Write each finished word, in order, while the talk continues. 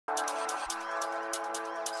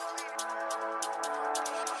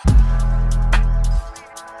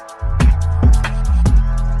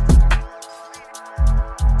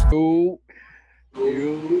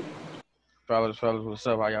Fellas, what's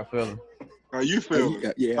up? How y'all feeling? How you feeling?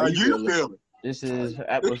 Yeah, how How you you feeling? feeling? This is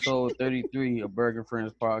episode 33 of Burger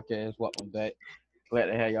Friends Podcast. Welcome back. Glad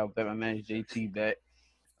to have y'all back. My man's JT back.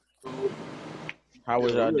 How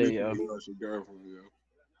was y'all day, yo? Your girlfriend, yo.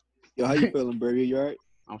 Yo, how you feeling, Burger? You alright?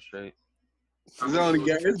 I'm straight. It's only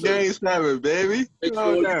it's game 7, baby.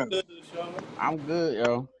 Slow down. I'm good,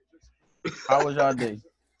 yo. How was y'all day?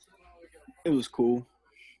 It was cool.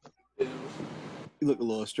 You look a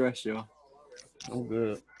little stressed, yo. I'm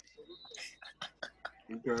good.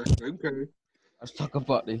 Okay. Let's talk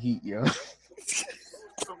about the Heat, yo.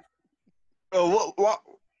 What?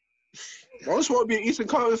 Don't supposed to be Eastern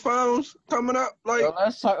Conference Finals coming up? Like, Yo,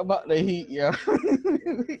 let's talk about the Heat, yo.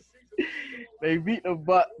 They beat the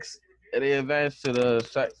Bucks and they advanced to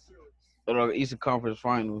the Eastern Conference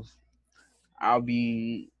Finals. I'll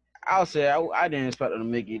say I didn't expect them to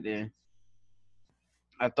make it there.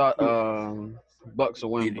 I thought Bucks will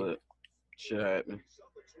win, but shit happened.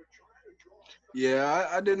 yeah,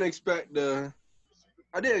 I didn't expect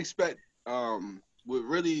what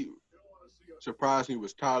really surprised me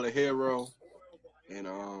was Tyler Hero and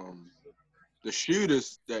the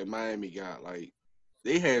shooters that Miami got. Like,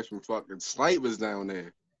 they had some fucking snipers down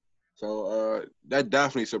there. So that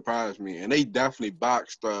definitely surprised me. And they definitely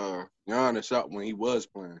boxed Giannis up when he was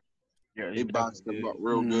playing. Yeah, They boxed him up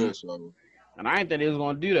real good. So, and I didn't think they was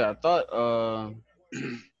gonna do that. I thought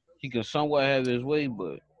he could somewhat have his way,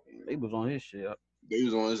 but they was on his shit. they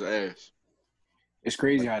was on his ass. It's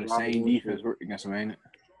crazy how the same defense worked against him, ain't it?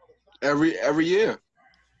 Every year.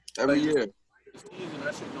 Every year.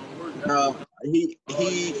 He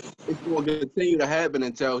it's going to continue to happen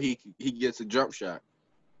until he gets a jump shot.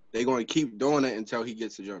 They're going to keep doing it until he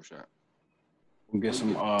gets a jump shot. We'll get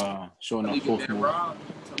some showing up post move.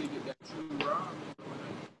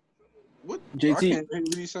 What? JT. I can't hear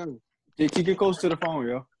what he's saying. JT, get close to the phone,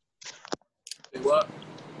 yo. Say what?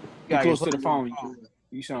 Get close to the phone.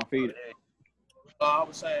 You sound faded. I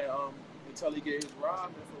was saying, until he get his ride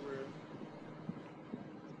for real.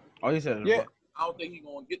 Oh, he said, yeah. I don't think he's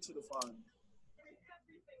gonna get to the final.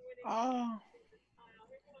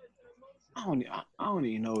 I don't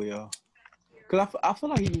even know, yo. Cause I feel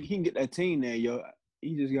like he can get that team there, yo.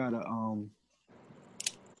 He just gotta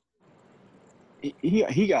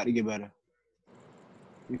he got to get better.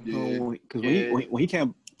 Because when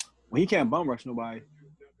he can't bum rush nobody,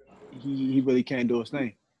 he really can't do his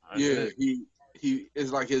thing. Yeah, he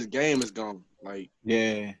it's like his game is gone. Like,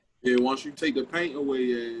 yeah. Once you take the paint away,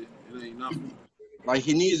 it ain't nothing. Like,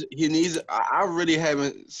 he needs. I really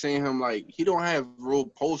haven't seen him, like, he don't have real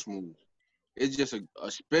post moves. It's just a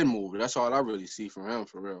spin move. That's all I really see from him,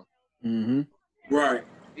 for real. Mm-hmm. Right.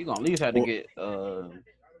 He gonna at least have to get a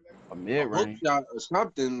mid Hook range, shot or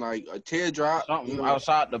something, like a teardrop. something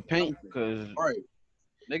outside the paint, because Right.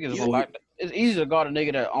 niggas gonna like that. It's easy to guard a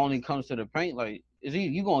nigga that only comes to the paint. Like, it's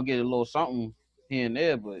easy. You gonna get a little something here and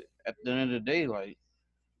there, but at the end of the day, like,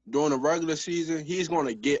 During the regular season, he's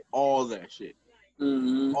gonna get all that shit.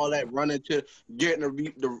 Mm-hmm. All that running to getting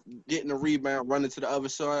the rebound, running to the other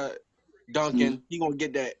side, dunking. He gonna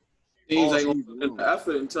get that. Teams ain't gonna put in the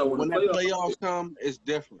effort until when the the playoffs come, it's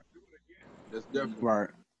different. It's different. Right.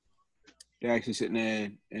 They're actually sitting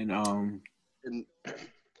there and And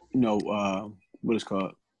what it's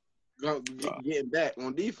called? getting back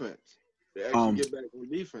on defense. They actually get back on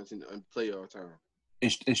defense in playoff time.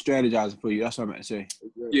 And strategizing for you. That's what I meant to say.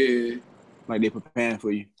 Yeah. Like, they're preparing for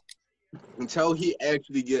you. Until he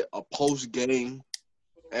actually get a post game,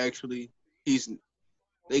 it's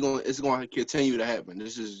gonna continue to happen.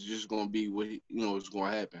 This is just gonna be what is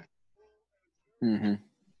gonna happen. Mm-hmm.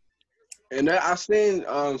 And I seen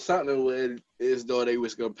something where as though they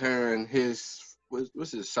was comparing his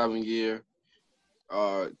what's his 7-year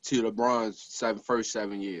to LeBron's first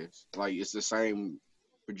 7 years. Like, it's the same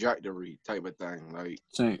trajectory type of thing. Like,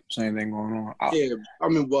 Same thing going on. yeah, I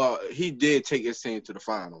mean, well, he did take his team to the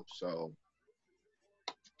finals, so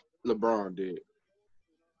LeBron did.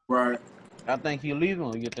 Right. I think he leaving,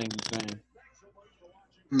 or you think he's saying?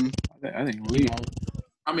 I think he'll leave.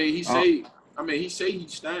 I mean, he say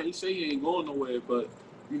he's staying. He say he ain't going nowhere, but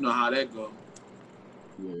you know how that go.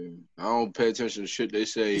 Yeah, I don't pay attention to shit they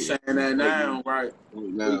say. He's saying that now, right?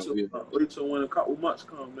 Now, wait till when a couple months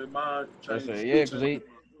come, they mind change. Yeah, because they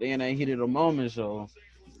in that heat of the moment, so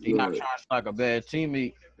he not trying to like a bad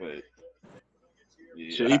teammate, but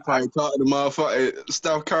yeah, so he probably talking to motherfucker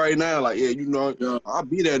Steph Curry now, like, I'll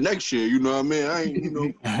be there next year. You know what I mean? I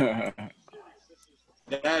ain't,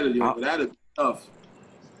 That'll be tough.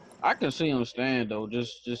 I can see him staying though.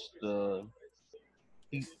 Just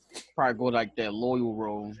he probably go like that loyal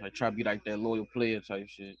role, like try to be like that loyal player type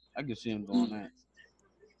shit. I can see him doing that.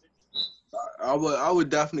 I would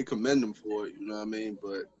definitely commend him for it. You know what I mean?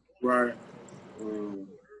 But Right.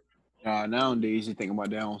 Nowadays you think about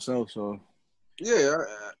their own self. So yeah,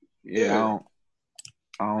 yeah,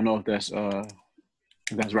 I don't know if that's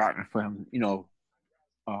rocking for him. You know,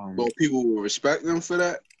 well, people will respect him for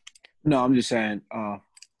that. no, I'm just saying. As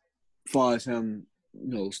far as him,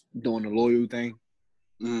 doing the loyal thing,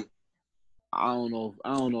 Mhm. I don't know.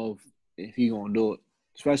 I don't know if he gonna do it,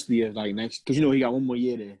 especially if like next, because he got one more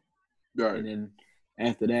year there, Right. and then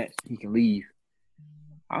after that he can leave.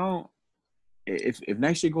 I don't. If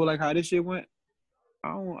next year go like how this year went, I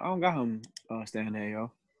don't got him staying there,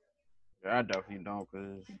 yo. Yeah, I definitely don't,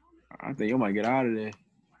 cause I think you might get out of there.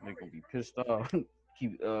 they gonna be pissed off.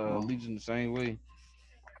 Keep leading the same way.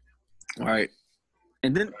 All right,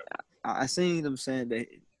 and then I seen them saying that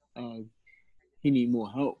he need more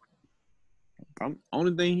help.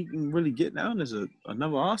 Only thing he can really get down is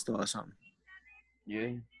another All-Star or something.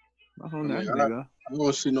 Yeah. That's I on mean, that nigga. I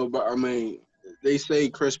don't see nobody. I mean, they say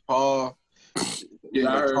Chris Paul. Yeah,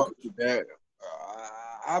 I heard. Talk to that.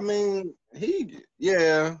 I mean,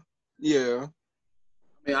 yeah. I mean,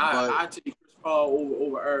 But I take Chris Paul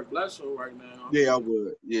over Eric Bledsoe right now. yeah, I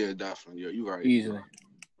would. Yeah, definitely. Yeah, you right. Easily.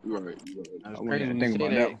 You right. That's I crazy wasn't when you thinking say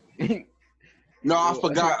about that. No, I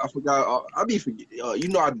forgot. I be forget.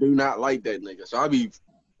 I do not like that nigga. So I be.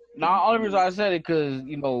 Nah, only reason I said it because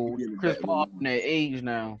Getting Chris back Paul with in that age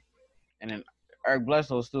now, and then Eric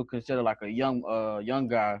Bledsoe is still considered like a young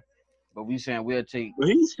guy, but we saying we'll take. But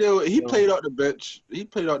he played out the bench. He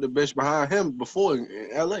played out the bench behind him before in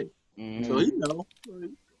L.A. Mhm. So he know.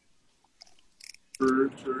 True.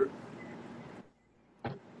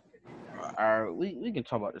 All right, we can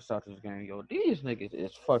talk about the Celtics game, yo. These niggas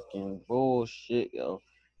is fucking bullshit, yo.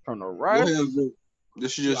 From the rush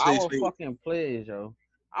This should to just say our fucking players, yo.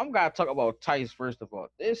 I'm gonna talk about Tice first of all.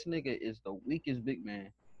 This nigga is the weakest big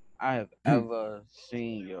man I have ever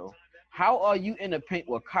seen, yo. How are you in the paint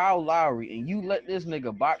with Kyle Lowry and you let this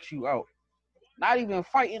nigga box you out? Not even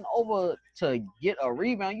fighting over to get a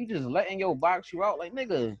rebound. You just letting your box you out. Like,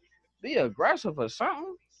 nigga, be aggressive or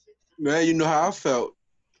something. Man, you know how I felt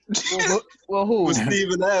Well, who? with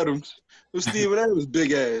Steven Adams. With Steven Adams,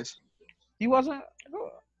 big ass. He wasn't.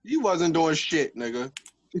 He wasn't doing shit, nigga.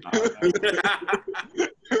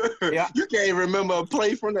 Yeah. You can't even remember a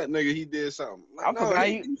play from that nigga. He did something.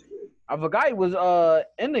 I forgot he was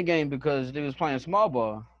in the game because they was playing small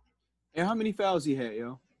ball. And how many fouls he had,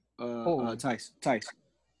 yo? Tice.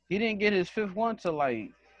 He didn't get his fifth one till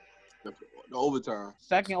like the overtime.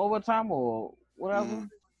 second overtime or whatever. Mhm.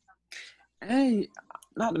 Hey,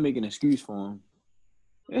 not to make an excuse for him.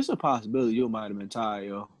 It's a possibility you might have been tired,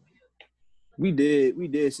 yo. We did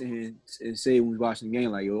sit here and say when we was watching the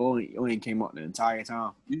game, like, yo, only came up the entire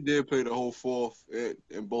time. He did play the whole fourth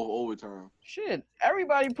in both overtime. Shit,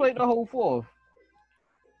 everybody played the whole fourth.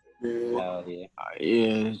 Yeah.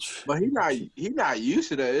 Yeah. But he not used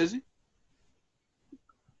to that, is he?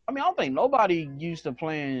 I mean, I don't think nobody used to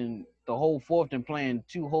playing the whole fourth and playing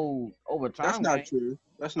two whole overtime That's not games. true.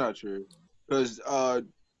 That's not true. Because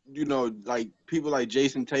like people like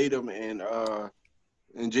Jason Tatum and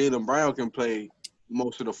Jaylen Brown can play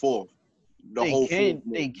most of the fourth.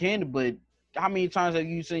 They can, but how many times have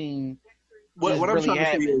you seen? What I'm really trying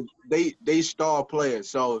happen? to say is they star players.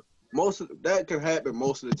 So most of that can happen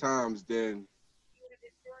most of the times. Then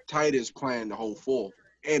Titus playing the whole fourth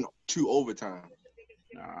and two overtime.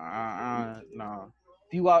 Nah.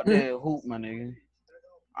 If you out there hoop, my nigga.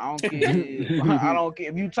 I don't care. I don't care.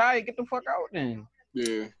 If you tired, get the fuck out then.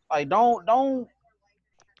 Yeah. Like don't.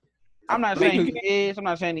 I'm not saying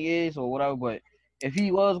he is or whatever, but if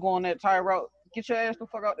he was going that tight route, get your ass the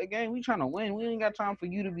fuck out the game. We trying to win. We ain't got time for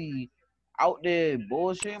you to be out there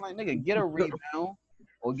bullshitting. Like, nigga, get a rebound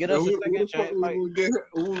or get us a second chance. Like,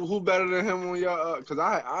 Who better than him on y'all? Because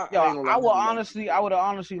I ain't gonna lie. I would have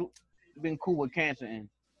honestly been cool with Cantor.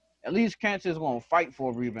 At least Cantor's gonna fight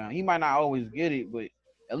for a rebound. He might not always get it, but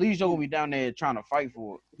at least you're gonna be down there trying to fight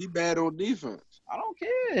for it. He bad on defense. I don't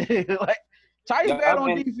care. Like, Tice bad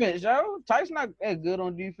on defense, yo. Tice not that good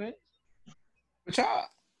on defense. But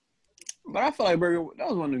I feel like Burger, that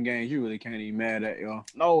was one of them games you really can't even mad at, yo.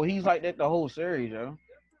 No, he's like that the whole series, yo.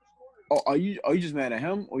 Oh, are you just mad at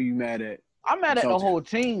him or you mad at? I'm mad at the whole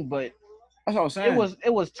team, but that's what I'm saying.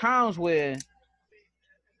 It was times where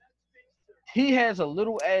he has a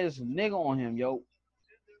little ass nigga on him, yo.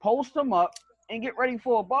 Post him up and get ready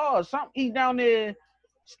for a ball or something. He down there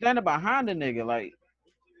standing behind the nigga. Like,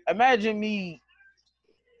 imagine who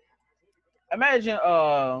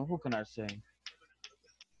can I say?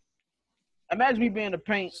 Imagine me being in the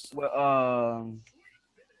paint with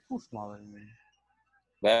who's smaller than me?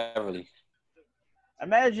 Beverly.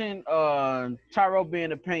 Imagine Tyrell being in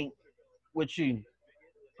the paint with you.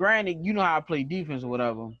 Granted, you know how I play defense or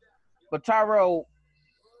whatever, but Tyrell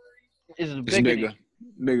is It's bigger than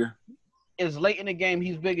bigger. It's late in the game.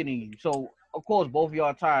 He's bigger than you. So of course both of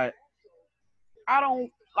y'all tired. I don't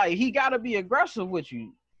like. He got to be aggressive with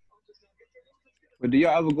you. But do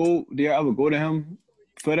y'all ever go? Do y'all ever go to him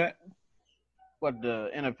for that? What the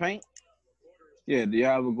in the paint? Yeah. Do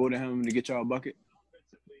y'all ever go to him to get y'all a bucket?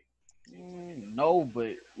 No,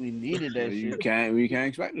 but we needed that Well, you shit. can't. We can't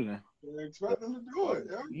expect it then. I expect them to do it.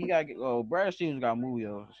 Yeah. You gotta get. Oh, Brad Stevens got to move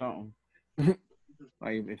yo or something.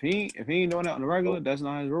 Like if he ain't doing that on the regular, that's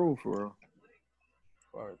not his role for real.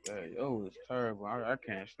 Fuck that. Yo, it's terrible. I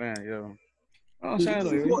can't stand yo. I'm saying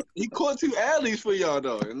though, He caught 2 alleys for y'all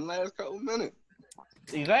though in the last couple minutes.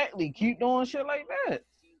 Exactly. Keep doing shit like that.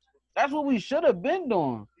 That's what we should have been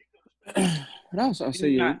doing. that's what I say.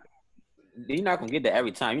 You're not gonna get that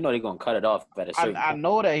every time. You know they're gonna cut it off at a certain I point.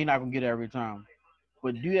 know that he's not gonna get it every time,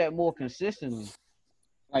 but do that more consistently.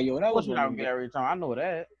 Like yo, that Of was course, you're one not of gonna them. get it every time. I know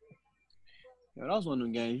that. Yo, that was one of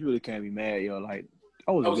them games. You really can't be mad, yo. Like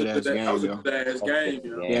that was That a was a good ass good, that was game, a yo. good ass game,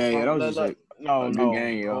 yo. Yeah, that was just like no, a good no,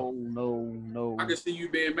 game, yo. no. I can see you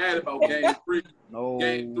being mad about game 3. No.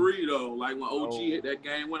 Game 3 though, like when OG No. hit that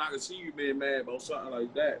game 1, I could see you being mad about something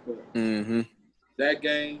like that. But Mm-hmm. that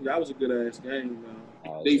game, that was a good ass game, man.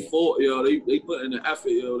 Oh, They yeah. fought, yo. They put in the effort,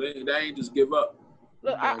 yo. They ain't just give up.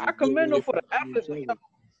 Look, I commend them for the effort. But, yo,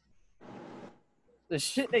 the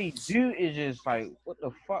shit they do is just like, what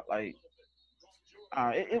the fuck? Like,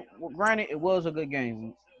 granted, it was a good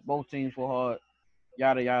game. Both teams fought hard,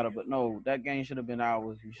 yada yada. But no, that game should have been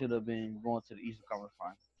ours. We should have been going to the Eastern Conference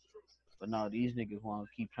Final. But no, these niggas want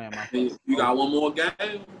to keep playing my. And you got one more game.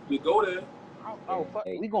 We go there. Oh, fuck.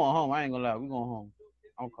 We going home. I ain't gonna lie. We going home.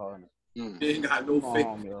 I'm calling it. They ain't got no We going faith.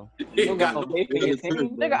 home, yo. They You ain't got got no no faith in your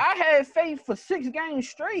team? Nigga, I had faith for 6 games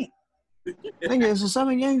straight. Nigga, it's a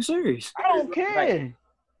 7-game series. I don't care.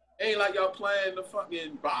 Ain't like y'all playing the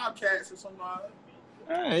fucking Bobcats or something like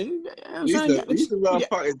that. Hey, I'm He's saying, the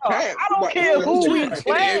motherfucking champ. I don't care who we They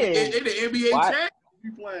playing. the NBA Why? champ.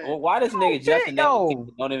 You playing? Well, why this nigga shit, Justin yo.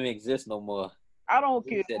 Edwards don't even exist no more? I don't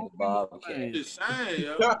He care. said who the Bobcat. we playing. Just saying,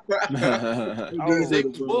 yo. Oh,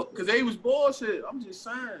 Because they was bullshit. I'm just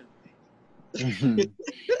saying.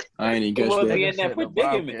 I ain't even Well, catch they that. in that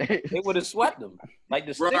predicament. They would have swept them. Like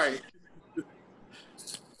the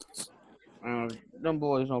Right. Them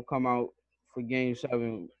boys don't come out for game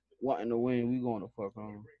 7 wanting to win. We going to fuck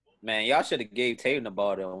home. Man, y'all should have gave Tatum the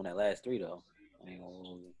ball though on that last 3 though. I ain't gonna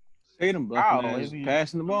hold you. Tatum bluffing Oh, ass, if you-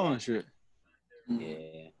 passing the ball and shit.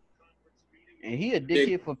 Yeah. And he a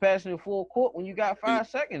dickhead for passing it full court when you got 5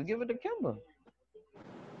 seconds. Give it to Kimber.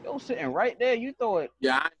 Yo, sitting right there. You throw it.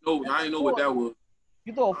 Yeah, I ain't know what that was.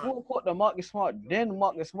 You throw a full court to Marcus Smart. Then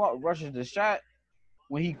Marcus Smart rushes the shot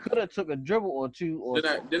when he could have took a dribble or two. Or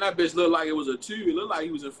Then that bitch looked like it was a 2. It looked like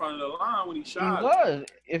he was in front of the line when he he shot. was.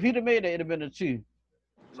 If he'd have made it, it'd have been a 2.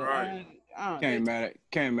 So Right. Can't mad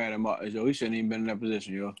at Marcus, yo. He shouldn't even been in that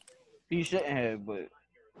position, yo. He shouldn't have, but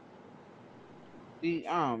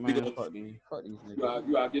man, fuck these You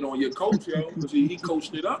niggas. gotta get on your coach, yo. Because he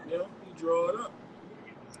coached it up, yo. He drew it up.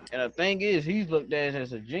 And the thing is, he's looked at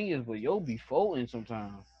as a genius, but yo be folding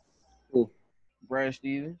sometimes. Who? Brad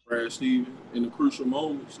Stevens. Brad Stevens in the crucial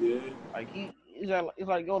moments, yeah. Like it's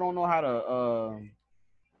like yo don't know how to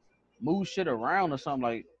move shit around or something.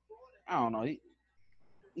 Like I don't know. He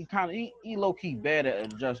low key bad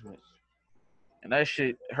at adjustments, and that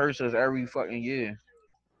shit hurts us every fucking year.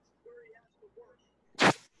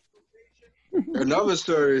 Another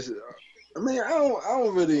series. I mean, I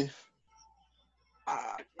don't really.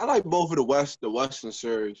 I like both of the Western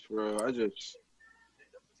series, bro.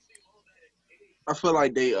 I feel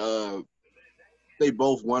like they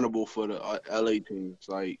both winnable for the LA teams.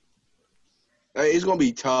 Like, it's gonna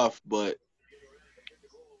be tough, but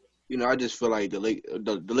you know, I just feel like the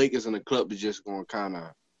Lakers and the Clippers just gonna kind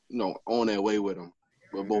of, you know, on their way with them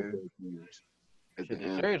with both of those teams. Shit,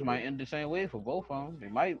 the series might end the same way for both of them. They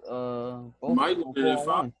might both Might go end in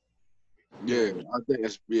 4-1. Yeah, I think I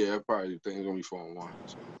probably think it's gonna be 4-1.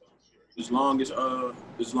 So. As long as AD and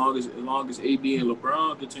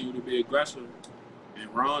LeBron continue to be aggressive and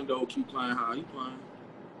Rondo keep playing how he playing.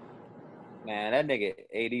 Man, that nigga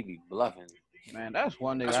AD be bluffing. Man, that's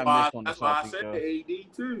one nigga That's I missed on the why I Celtics. said Yo. AD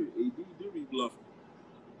too. AD do be bluffing.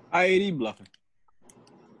 AD bluffing.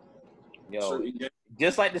 Yo, Certain games.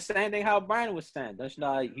 just like the same thing how Brian was saying. Don't you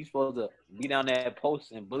know how he's supposed to be down that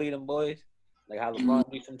post and bully them boys? Like how LeBron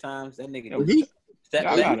do sometimes. That nigga Yo, just step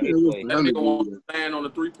y'all back gotta- this way. That nigga wants to stand on the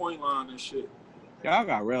 3-point line and shit. Y'all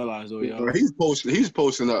gotta realize though, yo. He's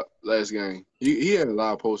posting up last game. He had a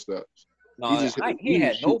lot of post ups. No, he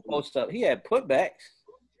had no post up. He had putbacks.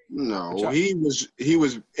 No, he was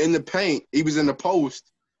in the paint. He was in the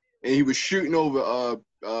post, and he was shooting over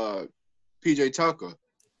PJ Tucker.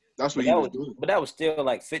 That's what he was doing. But that was still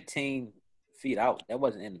like 15 feet out. That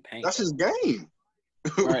wasn't in the paint. That's his game.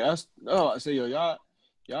 Right. So y'all got.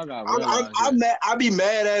 I be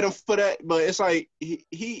mad at him for that, but it's like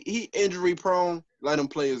he injury prone. Let him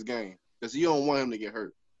play his game because you don't want him to get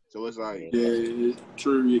hurt. So it's like yeah,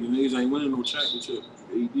 true. Niggas ain't winning no championship.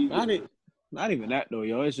 Not even that though,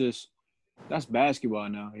 yo. It's just that's basketball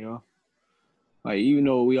now, yo. Like even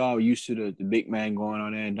though we all used to the big man going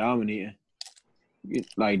on there and dominating,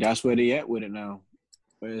 like that's where they at with it now.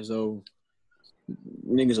 Whereas though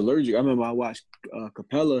niggas allergic. I remember I watched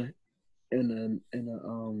Capella in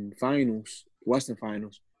the finals, Western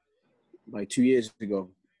Finals, like 2 years ago.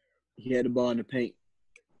 He had the ball in the paint.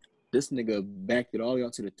 This nigga backed it all the way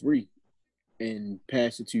out to the 3 and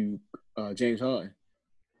passed it to James Harden.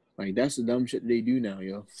 Like, that's the dumb shit they do now,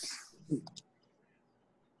 yo.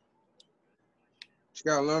 Just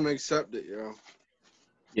gotta learn to accept it, yo.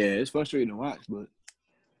 Yeah, it's frustrating to watch, but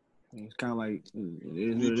it's kind of like it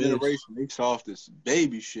is New what it generation, they soft as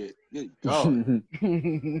baby shit. Good God.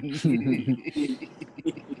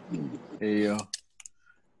 Hey, yo.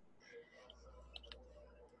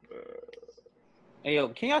 Hey, yo,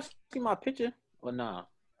 can y'all see my picture or nah?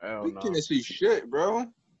 We can't see shit, bro.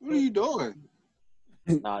 What are you doing?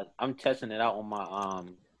 Nah, I'm testing it out on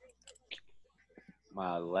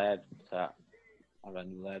my laptop. I got a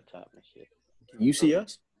new laptop and shit. Can you see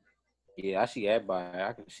us? Yeah, I see everybody.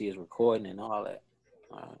 I can see us recording and all that.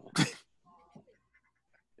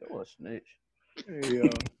 That was a snitch. Hey, yo.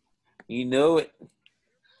 You know it.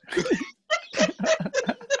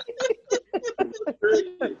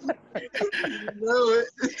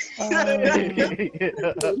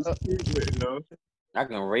 I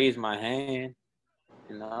can raise my hand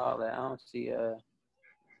and all that. I don't see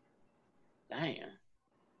damn.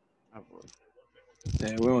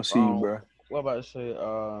 Damn, we don't see you, bro. What about to say?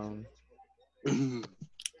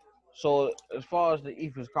 So as far as the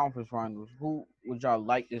Eastern Conference Finals, who would y'all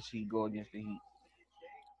like to see go against the Heat?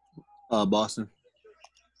 Boston.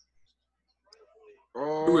 It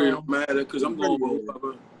really don't matter because I'm going with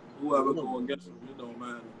whoever going against them. It don't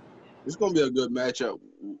matter. It's gonna be a good matchup.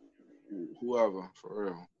 Whoever, for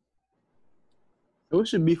real. It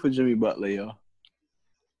should be for Jimmy Butler, yo.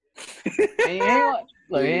 He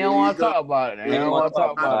don't want to talk about it. He don't want to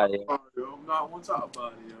talk about it. I'm not want to talk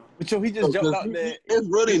about it, yo. But yo, he just jumped out there. It's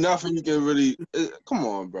really nothing you can really. Come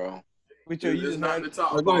on, bro. But yo, you just not to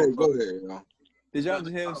talk Go about. ahead, go ahead, yo. Did y'all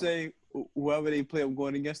just hear him say whoever they play, I'm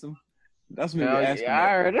going against them? That's me asking. Yeah, I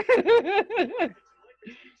heard it.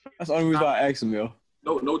 That's the only reason why I asked him, yo.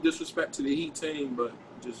 No disrespect to the Heat team, but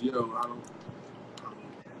just I don't.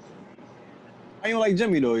 I don't like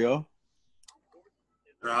Jimmy though, yo.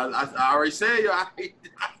 I already said, yo, I hate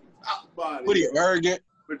talk about it. What are you, arrogant?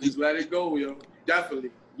 But just let it go, yo.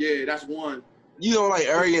 Definitely. Yeah, that's one. You don't like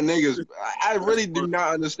arrogant niggas. I really do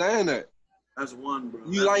not understand that. That's one, bro.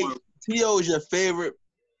 You like T.O. is your favorite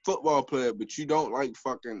football player, but you don't like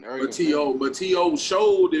fucking arrogant. But T.O.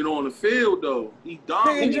 showed it on the field, though. He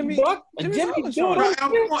dominated. Jimmy Hold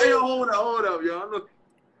up, yo.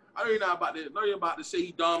 I know you're not about to say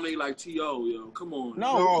he dominated like T.O., yo. Come on.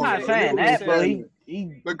 No, I'm not saying that, but he.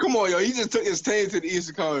 But come on, yo. He just took his team to the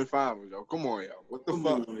Eastern Conference Finals, yo. Come on, yo. What the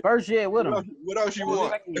fuck? First year with him. What else you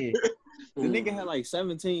want? The nigga had like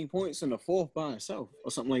 17 points in the fourth by himself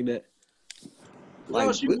or something like that. What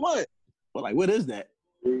else you want? But like, what is that?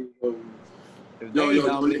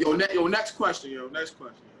 Yo, next question, yo. Next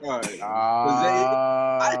question. All right.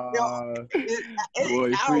 I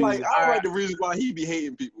don't like the reason why he be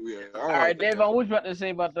hating people. Yeah. All right, Davon, what you about to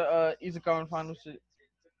say about the Eastern Conference Finals shit?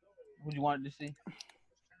 What you wanted to see?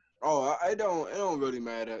 Oh, it don't really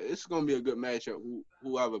matter. It's gonna be a good matchup.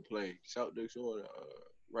 Whoever play, Celtics or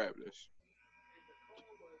Raptors.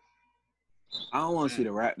 I don't want to see the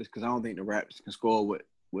Raptors because I don't think the Raptors can score with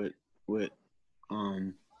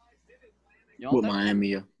Miami.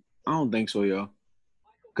 Yo. I don't think so, yo.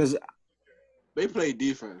 Because they play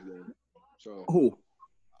defense then. So who?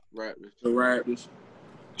 Raptors. The Raptors.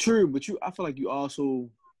 True, but I feel like you also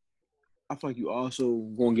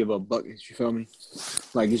gonna give up buckets. You feel me?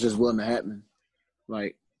 Like it's just willing to happen.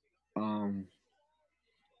 Like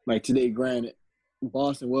today, granted,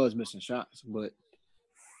 Boston was missing shots, but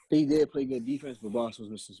they did play good defense. But Boston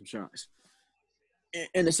was missing some shots,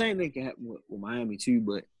 and the same thing can happen with Miami too.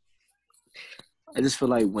 But I just feel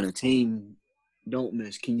like when a team don't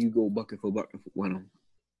miss, can you go bucket for bucket with them?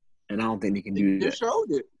 And I don't think they can do that. They showed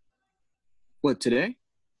it. What, today?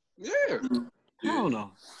 Yeah. I don't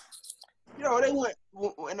know. Yo, they went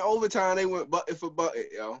in overtime. They went bucket for bucket,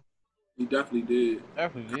 yo. He definitely did.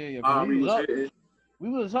 Definitely did. Yeah, 'cause Lowry was hitting. we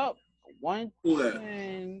was up Who that?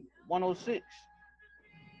 110, 106.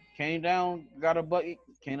 Came down, got a bucket.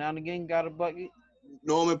 Came down again, got a bucket.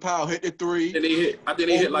 Norman Powell hit the three. And they hit. I think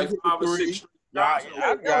they hit like 5 or 6.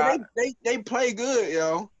 They play good,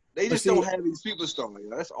 yo. They just don't have these superstars. Yo.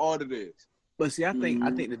 That's all it is. But see, I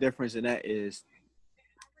think the difference in that is,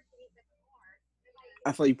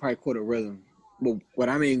 I feel you probably caught a rhythm. But what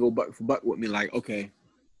I mean, go bucket for bucket with me, like, okay,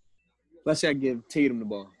 let's say I give Tatum the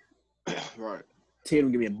ball. Right.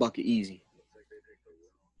 Tatum give me a bucket easy.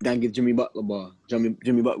 Then I give Jimmy Butler the ball.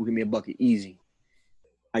 Jimmy Butler give me a bucket easy.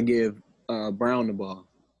 I give Brown the ball.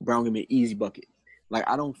 Brown give me an easy bucket. Like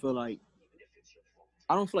I don't feel like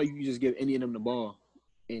you can just give any of them the ball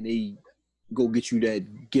and they go get you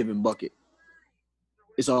that given bucket.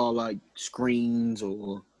 It's all like screens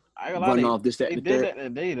or running off this, that, they and did that. that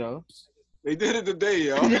today though. They did it today,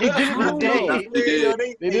 yo. They did it today.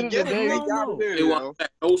 They did it today. They got it there, They yo. want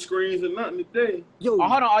no screens or nothing today. Yo, Oh,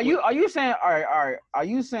 hold on. Are you saying all right? Are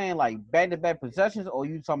you saying like back-to-back possessions, or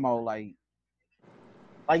you talking about like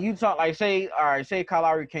you talk like say Kyle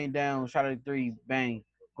Lowry came down, shot a three, bang.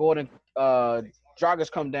 Gordon,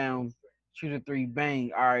 Dragic come down, shoot a three,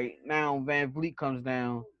 bang. All right, now Van Vliet comes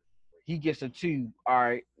down, he gets a two. All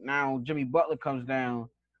right, now Jimmy Butler comes down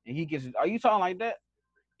and he gets. Are you talking like that?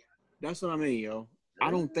 that's what I mean, yo. I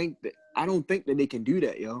don't think that they can do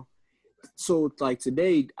that, yo. So like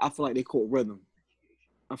today, I feel like they caught rhythm.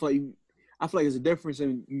 I feel like there's a difference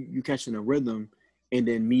in you catching a rhythm, and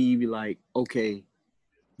then me be like, okay,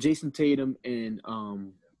 Jason Tatum and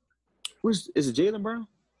is it Jaylen Brown?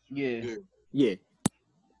 Yeah.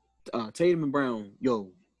 Tatum and Brown, yo,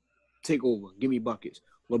 take over, give me buckets.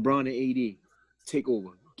 LeBron and AD, take over,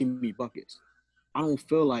 give me buckets. I don't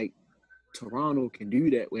feel like Toronto can do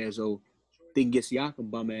that, whereas though they can get Siakam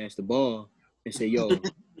bum ass the ball and say, yo,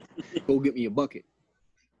 go get me a bucket.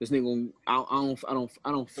 This nigga, I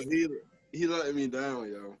don't. He letting me down,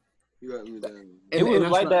 yo. He letting me down. It was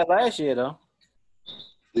like that last year though.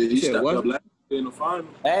 Yeah, he said stepped what? up last year in the final.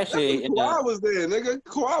 Last year, Kawhi was there, nigga.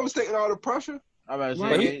 Kawhi was taking all the pressure. I about to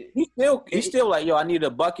but say, he still like, yo, I need a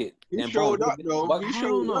bucket. He And showed boom, up, though. He I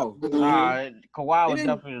showed don't up. know. Kawhi was They didn't-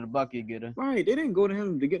 definitely the bucket getter. Right, they didn't go to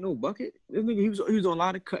him to get no bucket. This nigga, he was on a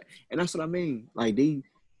lot of cut, and that's what I mean. Like they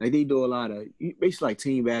do a lot of basically like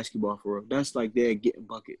team basketball for real. That's like they're getting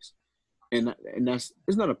buckets, and that's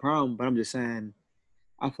it's not a problem. But I'm just saying,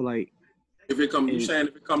 I feel like If it come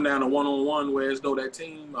down to 1-on-1, where as though that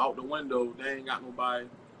team out the window, they ain't got nobody.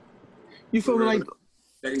 you feel me like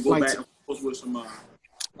They can go like back and forth with somebody.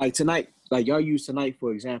 like tonight, like y'all use tonight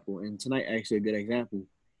for example, and tonight actually a good example.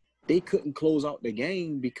 They couldn't close out the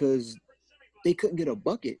game because they couldn't get a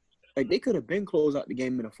bucket. Like they could have been closed out the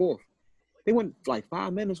game in the fourth. They went like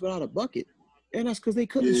 5 minutes without a bucket, and that's because they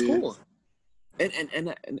couldn't score.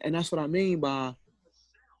 And that's what I mean by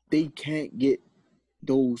they can't get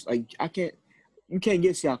those. Like you can't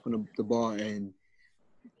get Siakam the ball, and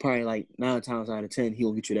probably like 9 times out of 10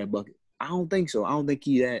 he'll get you that bucket. I don't think so. I don't think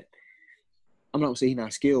he that. I'm not gonna say he's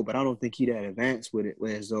not skilled, but I don't think he that advanced with it.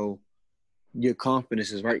 Whereas though your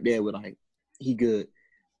confidence is right there with like he good.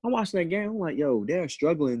 I'm watching that game. I'm like, yo, they're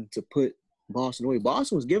struggling to put Boston away.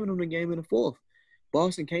 Boston was giving them the game in the fourth.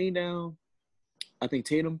 Boston came down. I think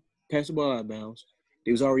Tatum passed the ball out of bounds.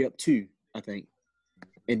 They was already up 2, I think.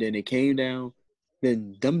 And then they came down.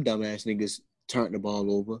 Then them dumbass niggas turned the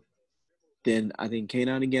ball over. Then I think came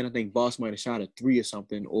down again. I think Boston might have shot a 3 or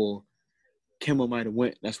something, or Kemba might have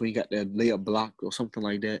went. That's when he got that layup block or something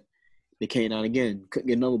like that. They came down again. Couldn't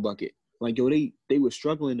get another bucket. Like, yo, they were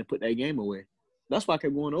struggling to put that game away. That's why I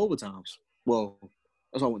kept going to overtimes. Well,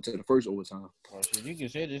 that's why I went to the first overtime. Oh, so you can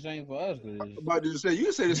say the same for us. About to say, you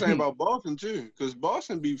can say the same about Boston too, because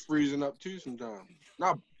Boston be freezing up too sometimes.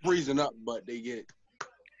 Not freezing up, but they get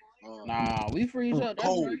Nah, we freeze up. That's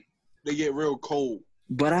cold. right. They get real cold.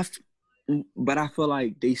 But I feel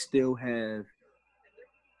like they still have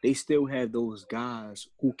those guys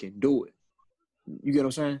who can do it. You get what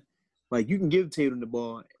I'm saying? Like you can give Tatum the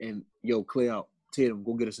ball and yo, clear out. Tatum,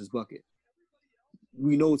 go get us his bucket.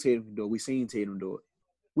 We know Tatum can do it. We seen Tatum do it.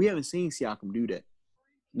 We haven't seen Siakam do that.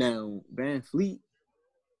 Now Van Fleet.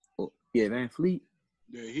 Yeah,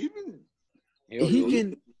 he been. He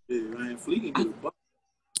can. Van Fleet can get a bucket.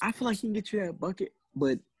 I feel like he can get you that bucket,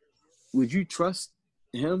 but would you trust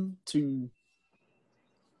him to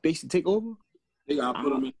basically take over? They gotta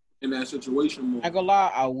put him in that situation more. I ain't gonna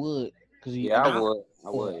lie, I would. Cause I would.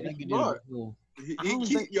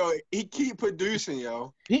 He keep producing,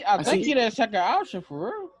 yo. I think he that second option for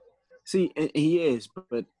real. See, and he is,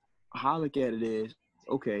 but how I look at it is,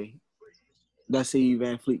 okay, let's say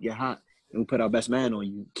Van Fleet get hot and we put our best man on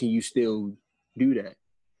you, can you still do that?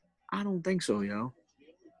 I don't think so, yo.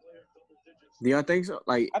 Do y'all think so?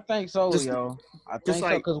 Like, I think so, Just- yo. I just think so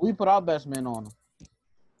like- because we put our best man on him.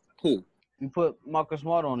 who? We put Marcus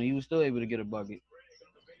Smart on him. He was still able to get a bucket.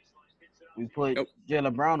 We put Yep.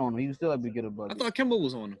 Jaylen Brown on him. He was still able to get a I bucket. thought Kimba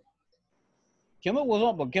was on him. Kimba was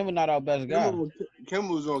on, but Kimba not our best guy. Kim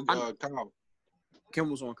was on Kyle. Kimba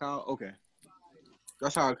was on Kyle? Okay.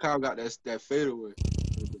 That's how Kyle got that fadeaway.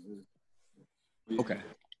 Okay.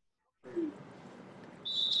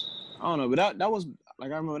 I don't know, but that was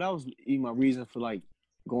like I remember that was even my reason for like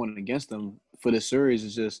going against them for this series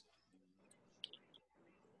is just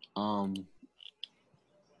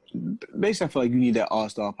basically I feel like you need that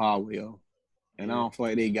all-star power, yo. And I don't feel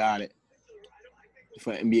like they got it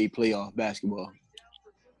for NBA playoff basketball.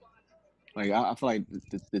 Like I feel like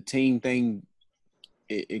the team thing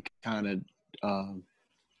it kind of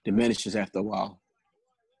diminishes after a while.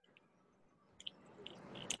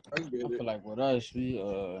 I get I it. feel like with us,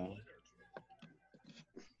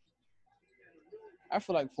 I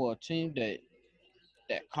feel like for a team that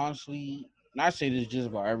constantly, and I say this just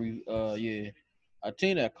about every year, a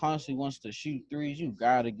team that constantly wants to shoot threes, you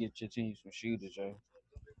gotta get your team some shooters, yo.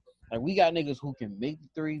 Like we got niggas who can make the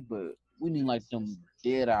three, but we need like them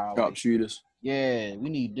dead eye. Top Like, shooters. yeah, we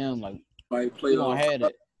need them. Like Like we don't playoff have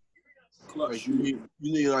it. clutch Like you shooter.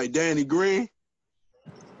 need like Danny Green.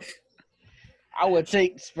 I would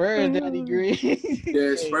take Spurs Danny Green.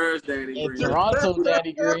 Yeah, Spurs Danny and Green. Toronto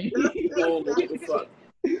Danny Green. I don't know what the fuck.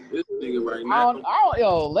 This nigga right I now. don't,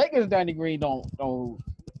 yo, Lakers Danny Green don't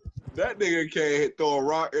That nigga can't throw a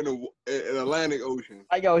rock in the Atlantic Ocean.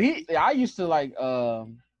 like yo. I used to like I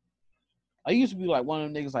used to be like one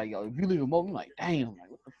of them niggas like yo. If you leave him open, I'm like damn, like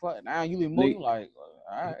what the fuck. Now you leave him open, like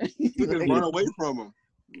all right. Niggas run away from him.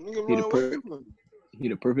 Niggas He run the away from him. He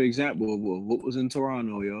the perfect example of what was in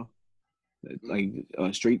Toronto, yo. Like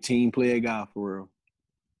a straight team player guy for real.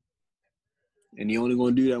 And he only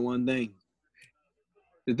gonna do that one thing.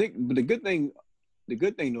 The good thing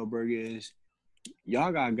though, Berger, is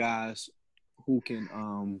y'all got guys who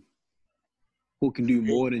can do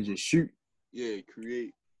more than just shoot. Yeah,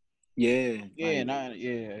 create. Yeah. Yeah, like,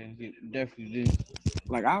 you definitely do.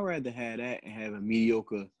 like I'd rather have that and have a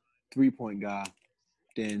mediocre 3-point guy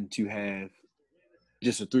than to have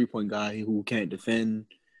just a 3-point guy who can't defend,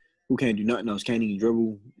 who can't do nothing else, can't even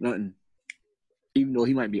dribble, nothing. Even though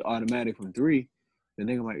he might be automatic from 3, the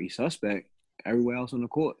nigga might be suspect everywhere else on the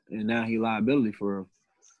court, and now he liability for at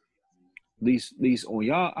least on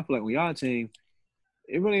y'all. I feel like on y'all team,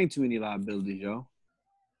 it really ain't too many liabilities, yo.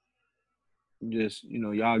 Just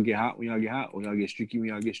y'all get hot when y'all get hot, or y'all get streaky when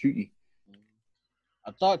y'all get streaky.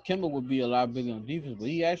 I thought Kimba would be a lot bigger on defense, but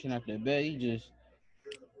he actually not that bad.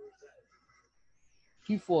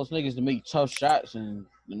 He forced niggas to make tough shots, and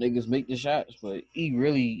the niggas make the shots, but he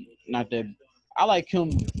really not that. I like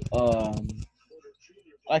him. I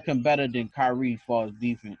like him better than Kyrie for his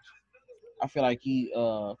defense. I feel like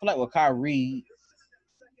with Kyrie,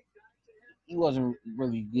 he wasn't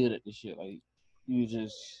really good at this shit. Like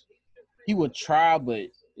he would try, but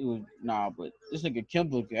it was But this nigga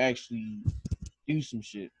Kimba could actually do some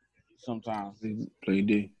shit sometimes. Play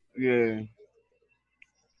D. Yeah.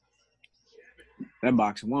 That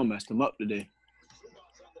boxing one messed him up today.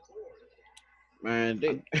 Man,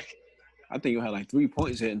 I think you had like 3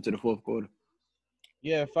 points heading to the fourth quarter.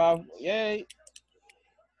 yeah, 5. Yeah.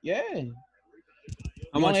 Yeah.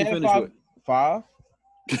 How much you finished with? 5.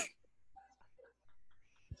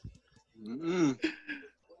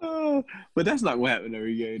 But that's not what happened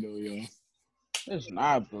every game, though, yo. It's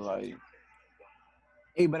not, but like.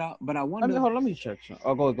 Hey, but I wonder. Let me check.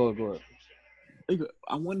 Oh, go ahead.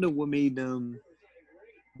 I wonder what made them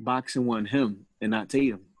boxing one him and not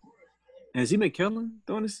Tatum. Has he been killing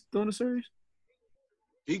during the series?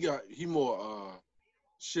 He more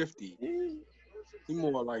shifty. He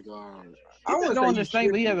more like I been doing this thing,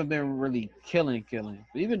 but he haven't been really killing. But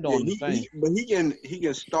he been doing the thing. But he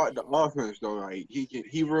can start the offense though. Like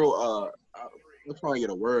he real I'm trying to get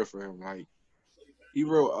a word for him. Like he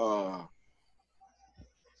real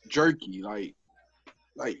jerky. Like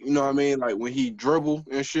you know what I mean? Like when he dribble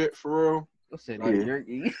and shit for real. What's that? Like,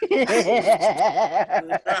 Jerky.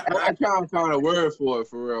 I'm trying to find a word for it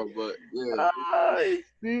for real, but yeah.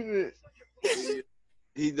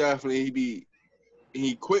 He definitely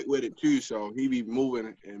he quick with it too, so he be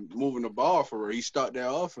moving the ball for real. He start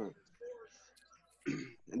that offense.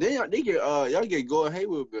 And then y'all get Gordon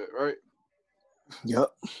Hayward a bit, right? Yep.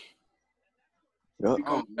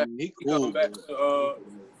 He Coming back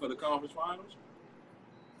for the conference finals.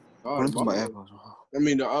 I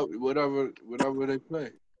mean, whatever they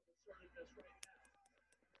play.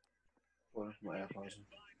 My AirPods.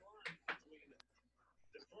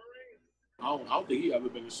 I don't think he ever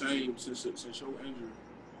been the same since your injury.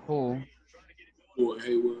 Who? Boy,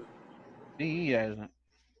 Hayward. He hasn't.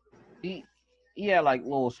 He had like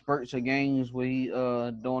little spurts of games where he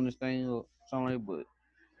doing this thing or something like, but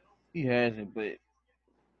he hasn't. But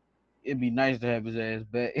it'd be nice to have his ass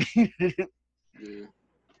back. Yeah.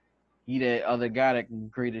 He that other guy that can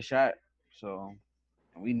create a shot. So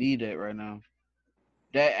we need that right now.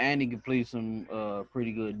 That and he can play some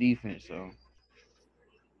pretty good defense. So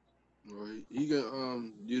Well, he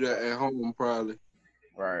can do that at home probably.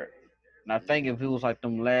 right. And I think if it was like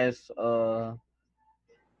them last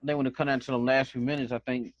they would have come down to the last few minutes, I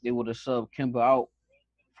think they would have subbed Kimber out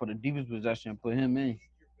for the defense possession and put him in.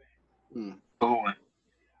 Hmm. Gordon.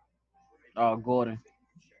 Oh,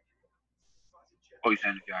 you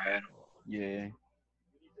saying if y'all had him? Yeah.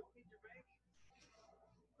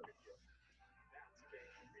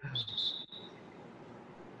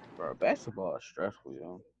 Bro, basketball is stressful,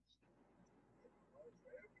 yo.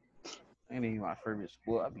 Ain't even my favorite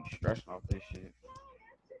sport. I be stressing off this shit.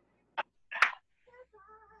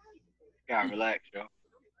 Gotta relax, yo.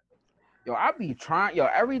 Yo, I be trying. Yo,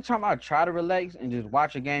 every time I try to relax and just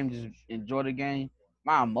watch a game, just enjoy the game,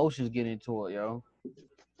 my emotions get into it, yo.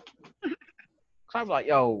 Cause I'm like,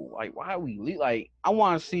 yo, like, why we like? I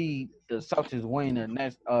want to see the Celtics win the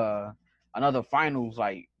next another finals,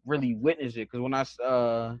 like really witness it. Cause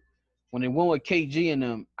when they went with KG and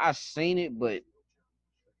them, I seen it, but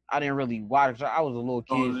I didn't really watch it. I was a little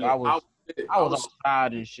kid, so I was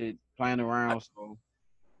outside and shit playing around. So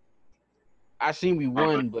I seen we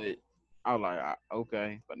won, but I was like,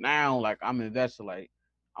 okay. But now, like, I'm invested. Like,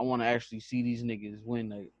 I want to actually see these niggas win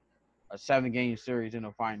like a 7-game series in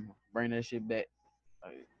the final. Bring that shit back.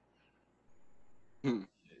 Like,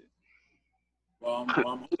 Well,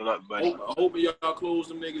 I'm hoping y'all close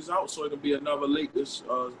them niggas out so it can be another Lakers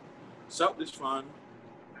Celtics final.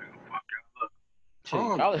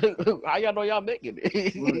 how y'all know y'all making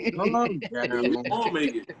it? We gonna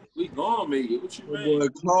make it. We gonna make it. What you mean?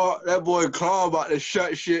 That boy Claw about to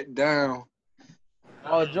shut shit down.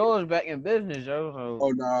 Oh, Joe's back in business, yo. So.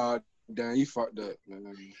 Oh nah, damn, you fucked up,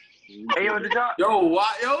 man. Hey, yo, did y'all? Yo,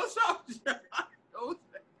 what? Yo, what's up? Yo,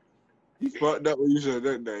 You fucked up when you said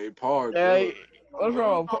that name. Pardon. Yeah, what's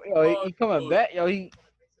wrong? Yo, he coming back, yo. Yo,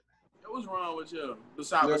 what's wrong with you?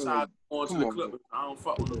 Besides going to the Clippers, I don't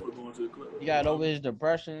fuck with him for going to the Clippers. He got over his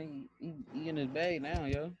depression. He in his bag now,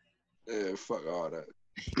 yo. Yeah, fuck all that.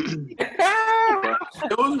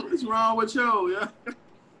 Yo, what's wrong with you, yeah?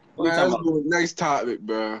 Man, let's go next topic,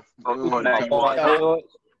 bro. Niggas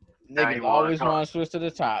always want to switch to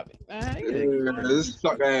the topic. This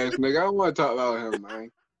suck ass nigga. I don't want to talk about him,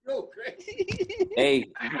 man. Yo, crazy.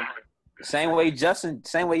 Hey, same way you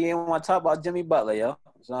didn't want to talk about Jimmy Butler, yo.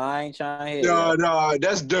 So I ain't trying to hear. No,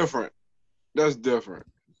 that's different. That's different.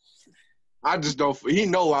 I just don't. He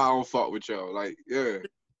know why I don't fuck with y'all. Like, yeah,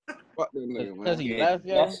 fuck that nigga, man. Because he left,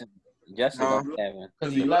 yo. Justin don't have him.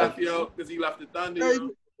 Because he left, yo. Because he left the Thunder, yo.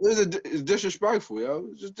 It's disrespectful, yo.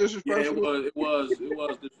 It's just disrespectful. Yeah, it was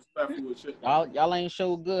disrespectful and shit. Y'all ain't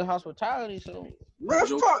show good hospitality, so. Man,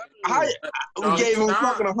 fuck. We gave him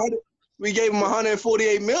fucking 100. We gave him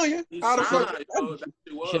 148 million. How the fuck?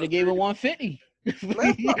 Should have gave him 150. I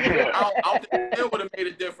don't think that would have made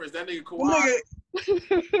a difference. That nigga Kawhi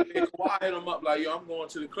hit him up like, yo, I'm going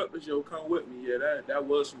to the Clippers, yo, come with me. Yeah, that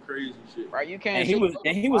was some crazy shit. Right, you can't. And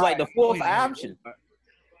he was like the fourth option.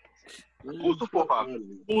 Who's the fourth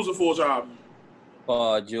option? Who's the fourth option?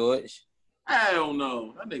 George. I don't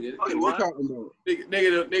know. That nigga.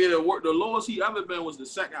 Nigga, The lowest he ever been was the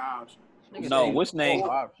second option. No, what's name?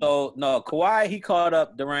 So no, Kawhi. He called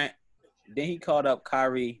up Durant. Then he called up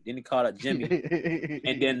Kyrie. Then he called up Jimmy.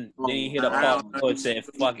 And then he hit up Paul and said,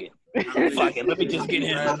 "Fuck it, fuck it. Let me just get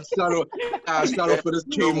him." I settle for this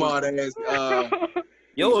Kmart ass.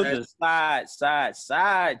 Yo was a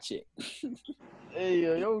side chick. Hey,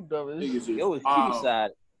 yo, dumb. Yo was two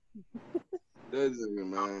side. That nigga,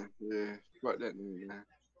 man. Yeah, fuck that nigga, man.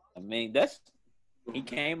 I mean, he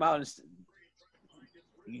came out and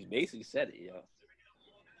he basically said it, yo.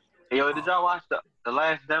 Hey, yo, did y'all watch the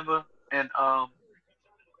last Denver and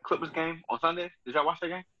Clippers game on Sunday? Did y'all watch that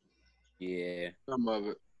game? Yeah. Some of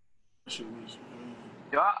it.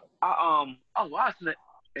 Yo, I was watching it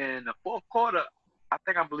in the fourth quarter. I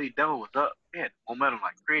believe Denver was up. They had momentum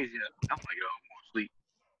like crazy. I'm like, yo, I'm going to sleep.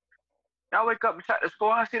 Y'all wake up and check the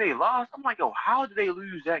score. I see they lost. I'm like, yo, how did they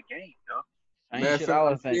lose that game, yo? I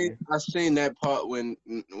seen that part when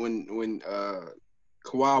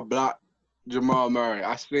Kawhi blocked Jamal Murray.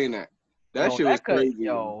 I seen that. That shit was crazy.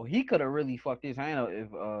 Yo, he could have really fucked his hand up if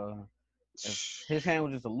If his hand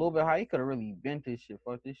was just a little bit high, he could have really bent this shit,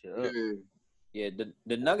 fucked this shit up. Yeah,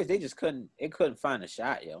 the Nuggets, they just couldn't find a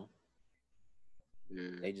shot, yo. Yeah.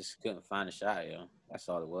 They just couldn't find a shot, yo. That's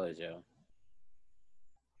all it was, yo.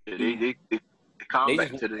 Yeah, they come They back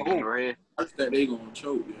just to the went game cold. right here. I think they gonna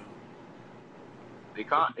choke, yo. They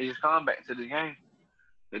just come back to the game.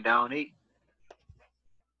 They down 8.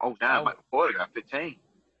 Oh, damn, Michael Porter got 15.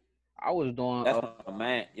 I was doing. That's my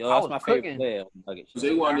man. Yo, I that's was my favorite cooking. player. Nuggets. Cause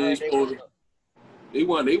they wasn't even supposed to. They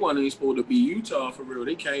wasn't even supposed to be Utah for real.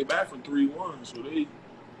 They came back from 3-1, so they.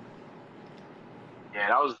 Yeah,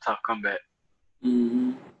 that was a tough comeback.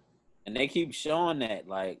 Mm-hmm. And they keep showing that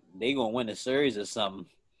like they gonna win the series or something.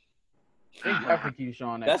 They definitely keep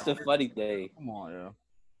showing that. That's the funny thing. Come on,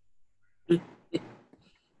 yo.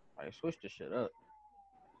 Like, switch the shit up.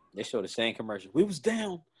 They show the same commercial. We was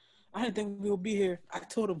down. I didn't think we would be here. I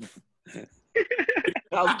told them.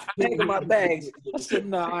 I was packing my bags. I said,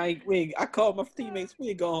 "Nah, I called my teammates. We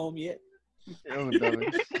ain't go home yet." Yo, dummy.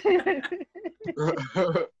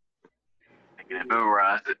 I can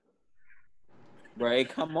memorize it. Right?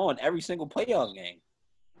 Come on, every single playoff game.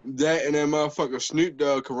 That and that motherfucker Snoop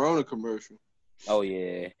Dogg Corona commercial. Oh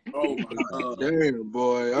yeah. Oh my god. Damn,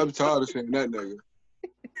 boy. I'm tired of saying that nigga.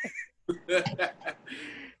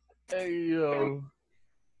 Hey, yo.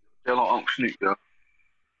 Still on Uncle Snoop, though.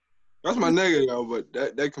 That's my nigga, though, but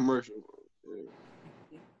that commercial. Yeah.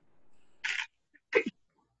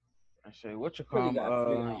 I say, what you call him?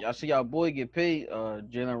 Y'all see y'all boy get paid,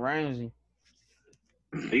 Jalen Ramsey.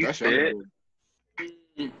 He That's said,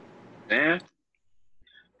 your damn.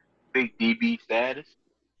 Big DB status.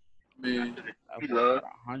 Man, He love.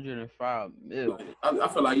 105 mil. I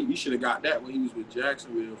feel like he should have got that when he was with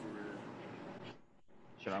Jacksonville for real.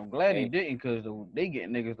 Shit, I'm glad he didn't, because they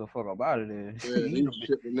getting niggas the fuck up out of there. Yeah, he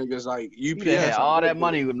shipping niggas like He UPS. done had all that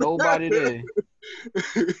money with nobody there.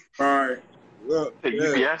 All right. Look, Hey,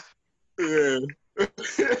 yeah. UPS. Yeah.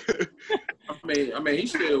 I mean,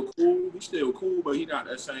 he's still cool. He's still cool, but he not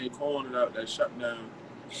that same corner that shut down.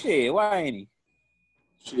 Shit, why ain't he?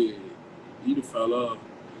 Shit, he done fell off.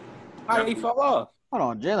 How he fall off? Hold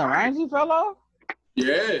on, Jalen Ramsey fell off?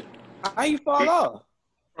 Yeah, How he fall off?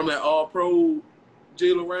 from that All-Pro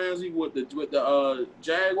Jalen Ramsey with the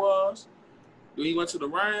Jaguars. When he went to the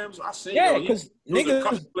Rams, I seen. Yeah, yo, because those are a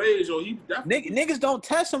couple plays, yo. He definitely. niggas don't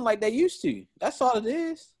test him like they used to. That's all it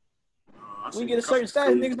is. I When seen you get a certain couple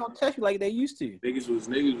status, plays. niggas don't test you like they used to. Niggas was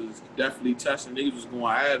definitely testing. Niggas was going to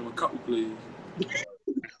add him a couple plays.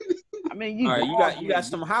 I mean, you All right, you got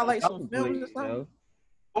some highlights on films or something?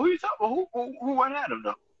 Who you talking about? Who went at him,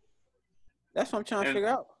 though? That's what I'm trying to figure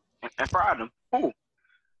out. And fried him. Who?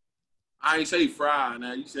 I ain't say fry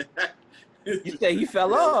now. You said You say he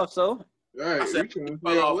fell off, so. Right. I said we trying to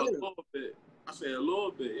fell figure off out a little bit. I said a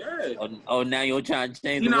little bit, yeah. Oh, now you're trying to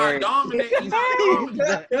change He the not word. dominating.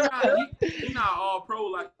 He not all pro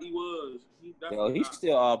like he was. He Yo, definitely he's not.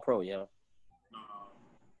 still all pro, yo. Nah.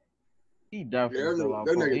 He definitely Yeah, fell off.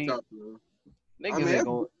 that bro. nigga He- tough, man. Niggas I mean, ain't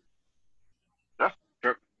going.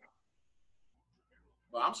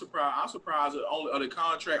 But I'm surprised at only the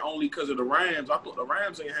contract only because of the Rams. I thought the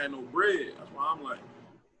Rams ain't had no bread. That's why I'm like,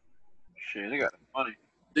 Shit, they got money.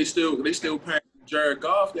 they still paying Jared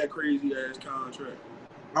Goff that crazy ass contract.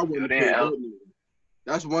 I wouldn't have Yo, paid damn. that nigga.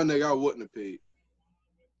 That's one nigga I wouldn't have paid.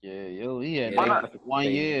 Yeah, yo, he had Yeah, like they- 1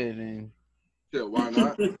 year, then Shit, why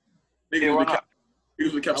not? Yeah, why not? He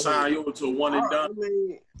was kept signing you to a one and I done.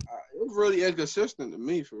 mean, it was really inconsistent to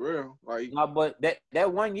me, for real. Like, No, but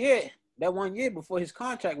that 1 year, before his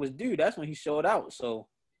contract was due, that's when he showed out. So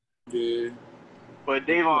Yeah. But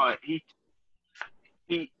Davon, he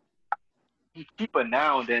cheaper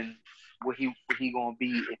now than what he gonna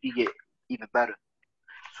be if he get even better.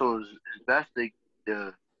 So it's best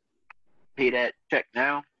to pay that check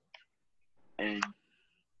now and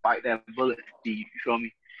bite that bullet and see, you feel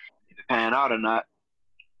me, if it pan out or not.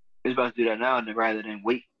 It's best to do that now and rather than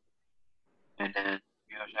wait. And then,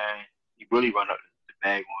 you know what I'm saying, you really run up the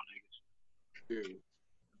bag on niggas.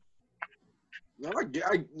 yeah.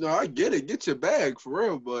 No, I get it. Get your bag, for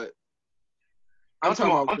real, but I'm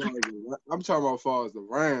talking about as far as the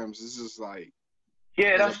Rams. It's just like,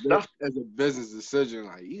 Yeah, that's as a business decision,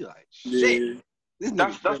 like, you like, shit, Yeah. this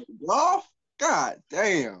That's- nigga Goff? God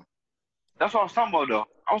damn. That's what I was talking about, though.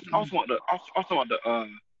 I was talking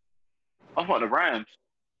about the Rams.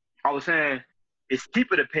 I was saying it's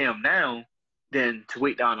cheaper to pay him now than to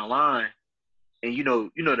wait down the line. And you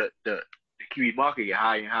know the QB market get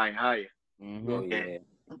higher and higher and higher. mm-hmm. oh yeah,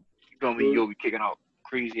 You feel me? You'll be kicking out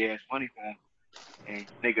crazy ass money for him, and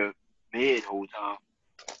nigga mid whole time.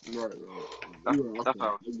 Right. That's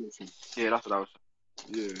how. Yeah, that's what I was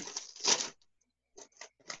saying. Yeah.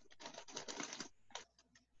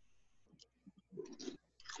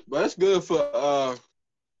 But it's good for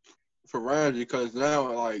Ramsey because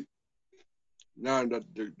now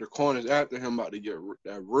the corners after him about to get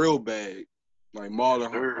that real bag, like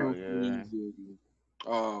Marlon Humphreys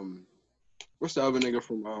and what's the other nigga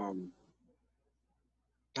from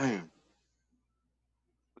damn.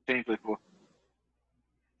 What team you play for?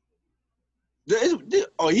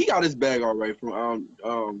 He got his bag already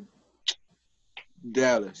from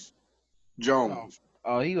Dallas. Jones.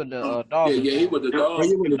 Oh, he with the Dolphins. Yeah, he with the Oh, Dolphins.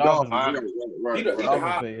 he with the Dolphins. He Right.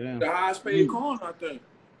 the highest paid corner, I think,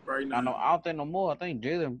 right now. I don't think no more. I think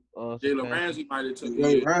Jalen. Jalen Ramsey might have took it.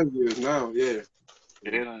 Jalen Ramsey is now, yeah.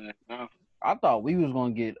 Jalen now. I thought we was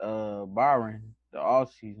gonna get Byron the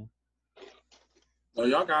off season. Oh,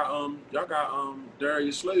 y'all got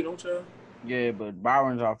Darius Slay, don't y'all? Yeah, but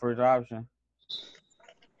Byron's our first option.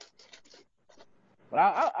 But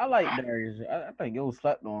I like Darius. I think it was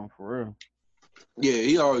slept on for real. Yeah,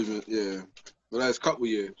 he always been, yeah. The last couple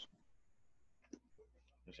years.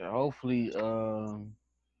 So hopefully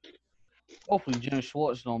Jim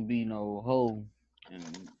Schwartz don't be no hoe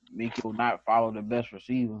and Miko not follow the best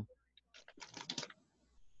receiver.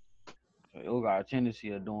 So he got a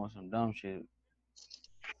tendency of doing some dumb shit.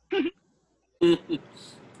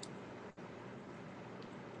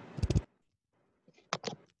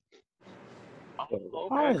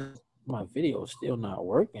 Why is my video still not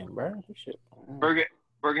working, bro? Shit. Burger,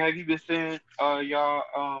 have you been seeing y'all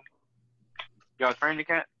training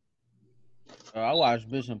camp? I watched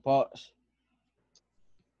Bishop Parks.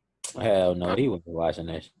 Hell no, he wasn't watching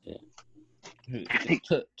that shit.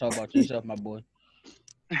 Talk about yourself, my boy.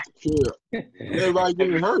 Sure. Everybody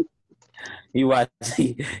getting hurt. He watched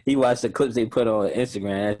the clips they put on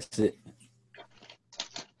Instagram. That's it.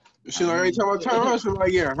 See, like every time I turn around,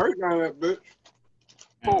 somebody getting hurt down that bitch.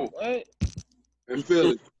 Oh, what? In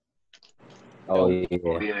Philly. Oh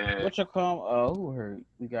yeah. What you call? Who hurt?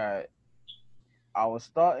 We got our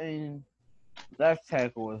starting left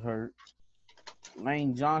tackle was hurt.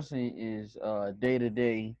 Lane Johnson is day to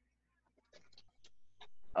day.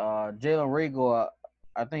 Jalen Rago,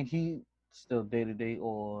 I think he still day to day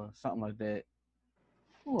or something like that.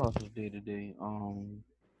 Who else was day to day?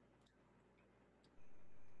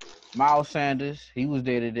 Miles Sanders, he was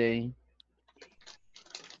day to day.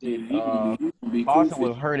 Boston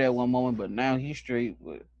was hurt at one moment, but now he's straight.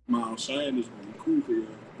 But Miles Sanders gonna be cool for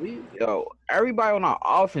you. Everybody on our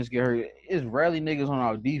offense get hurt. It's rarely niggas on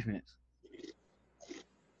our defense.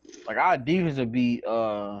 Like our defense will be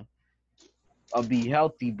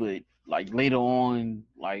healthy, but like later on,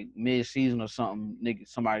 like mid season or something,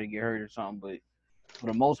 somebody get hurt or something. But for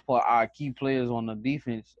the most part, our key players on the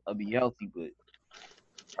defense will be healthy, but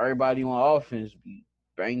everybody on offense be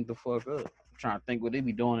banged the fuck up. I'm trying to think what they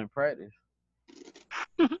be doing in practice.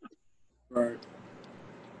 Right.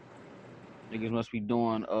 Niggas must be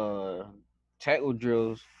doing tackle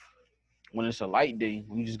drills when it's a light day.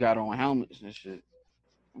 We just got on helmets and shit.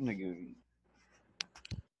 Nigga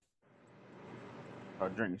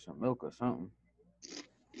start drinking some milk or something.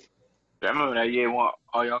 I remember that year when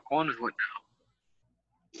all y'all corners went down.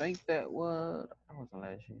 I think that was the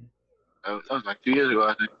last year. That was like 2 years ago,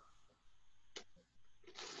 I think.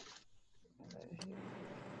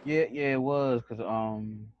 Yeah, it was because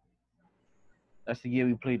that's the year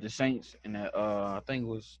we played the Saints and that I think it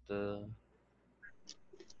was the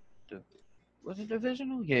was it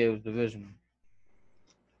divisional? Yeah, it was divisional.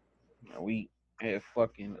 We had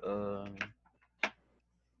fucking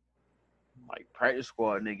like practice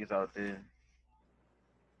squad niggas out there,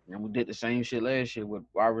 and we did the same shit last year with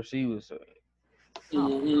wide receivers. So,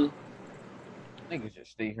 niggas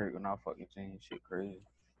just stay hurt when I fucking team. Shit crazy.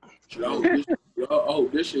 I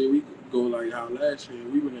hope this year we could go like how last year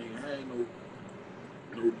we really ain't had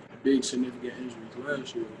no big significant injuries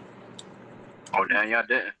last year. Oh damn, y'all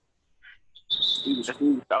didn't. He was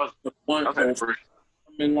cool. That was like the first.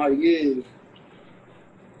 I mean, like yeah.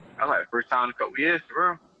 That was like the first time in a couple years,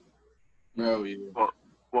 for real. Oh yeah.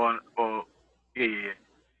 Well, yeah.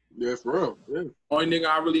 Yeah, for real. Yeah. Only nigga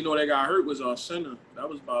I really know that got hurt was our center.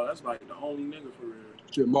 That's like the only nigga for real.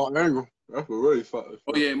 Shit, Mark Angle. That's what really fucked us.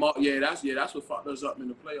 Oh yeah, that's what fucked us up in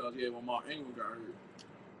the playoffs. Yeah, when Mark Ingram got hurt,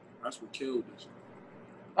 that's what killed us.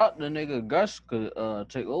 Thought the nigga Gus could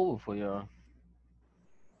take over for y'all.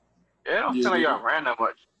 Yeah, I don't feel like y'all ran that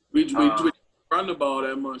much. We run the ball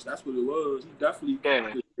that much. That's what it was. He definitely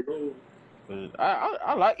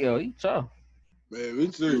I like yo. He tough. Man, me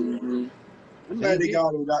too. I'm glad they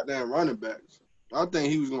got him goddamn running backs. I think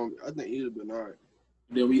he'd have been all right.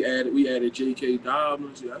 Then we added J.K.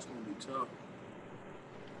 Dobbins. Yeah, that's gonna be tough.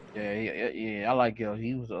 Yeah. I like yo.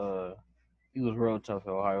 He was real tough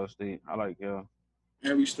at Ohio State. I like yo.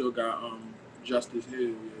 And we still got Justice Hill.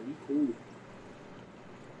 Yeah, we cool.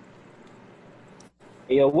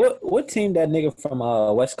 Hey, yo, what team that nigga from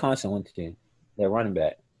Wisconsin went to? That running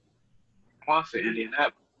back. I want to say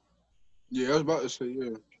Indianapolis. Yeah, I was about to say,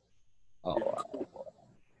 yeah. Oh, wow.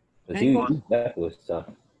 But He that was tough.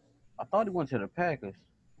 I thought he went to the Packers.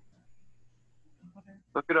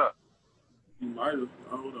 Look it up. He might have.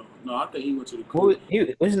 Hold on. No, I think he went to the Colts.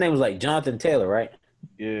 His name was like Jonathan Taylor, right?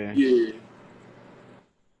 Yeah. Yeah.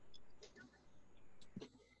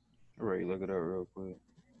 All right, look it up real quick.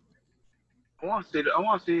 I want to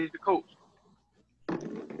see the coach.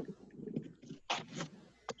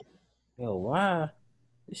 Yo, why?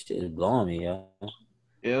 This shit is blowing me, yo.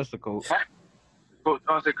 Yeah, it's the coach. Coach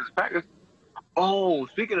Johnson, because Packers. Oh,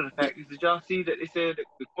 speaking of the Packers, did y'all see that they said that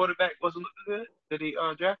the quarterback wasn't looking good that he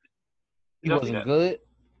drafted? He wasn't good.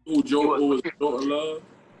 Who, Jordan Love?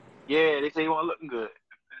 Yeah, they say he wasn't looking good.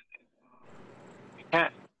 He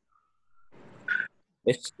can't.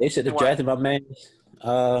 They should have drafted my man.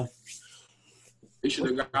 They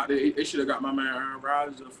should have got my man Aaron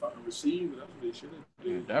Rodgers a fucking receiver. That's what they should have.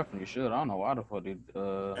 Yeah, definitely should. I don't know why the fuck they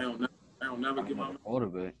I don't never get my man.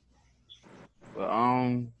 quarterback. But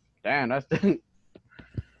damn, that's the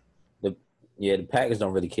the Packers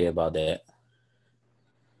don't really care about that.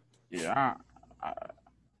 yeah.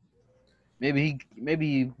 Maybe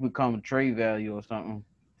he become trade value or something.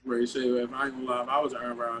 Ray said, if I ain't gonna lie, if I was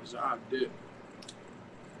Aaron Rodgers, I'd dip.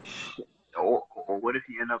 Or what if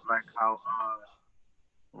he end up like how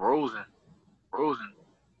Rosen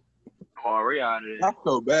already out of there. I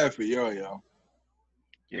feel bad for yo.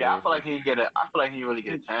 Yeah, I feel like he really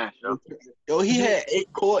get a chance, yo. Yo, he had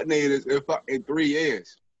 8 coordinators in 3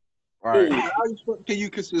 years. Right. How the fuck can you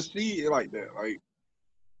succeed like that? Like,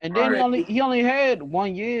 And then he only had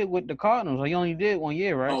 1 year with the Cardinals. He only did 1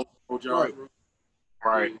 year, right? Oh, Josh,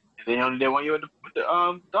 Right. And then he only did 1 year with the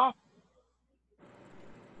Dolphins.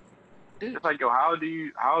 It's like, yo, how do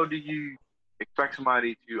you expect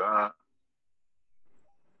somebody to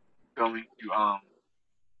show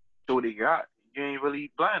what they got? You ain't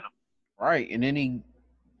really playing them. Right. And then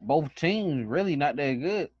both teams really not that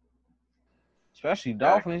good. Especially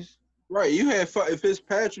Dolphins. right, you had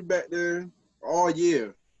Fitzpatrick back there all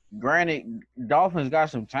year. Granted, Dolphins got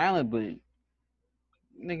some talent, but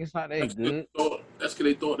niggas not that good. That's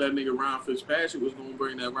because they thought that nigga Ryan Fitzpatrick was gonna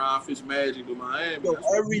bring that Ryan Fitzmagic to Miami. Yo,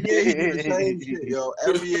 every year he do the same shit, yo.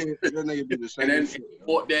 Every year that nigga do the same And then shit.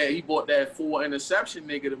 he bought that 4 interception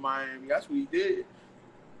nigga to Miami. That's what he did.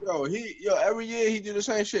 Every year he do the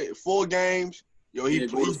same shit. 4 games. Yo, he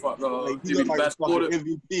plays he like the best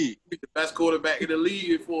MVP. He's the best quarterback in the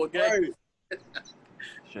league in 4 games. Right.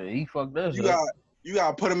 Shit, he fucked us You up.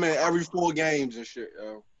 gotta put him in every 4 games and shit,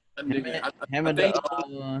 yo. That nigga, Him and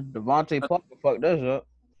Devontae Parker fucked us up.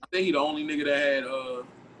 I think he the only nigga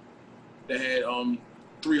that had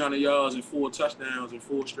 300 yards and 4 touchdowns in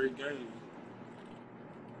 4 straight games.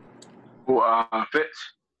 Who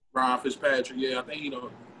Fitz? Ryan Fitzpatrick, yeah, I think he the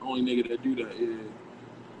only nigga that do that. Yeah.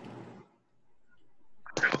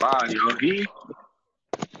 Wow, yo,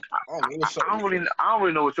 I don't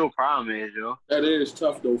really know what your problem is, yo. That is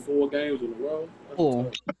tough though. 4 games in a row.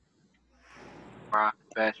 Oh. Ryan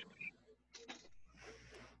Fitzpatrick.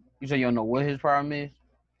 You say you don't know what his problem is?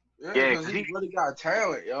 Yeah, because he really got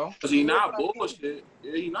talent, yo. Cause he not bullshit.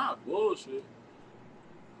 Yeah, he not bullshit.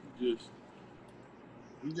 He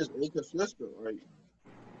just inconsistent, right?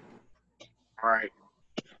 Right.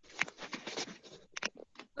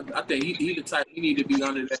 I think he the type he need to be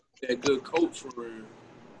under that good coach for real.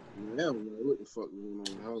 Yeah, what the fuck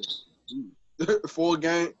going on? 4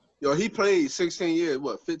 games. Yo, he played 16 years,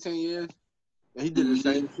 15 years? And he did the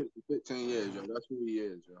same shit for 15 years, yo. That's who he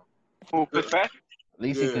is, yo. Who, Fitzpatrick? At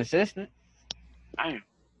least he's consistent. Damn.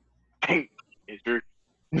 It's true.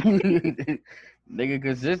 Nigga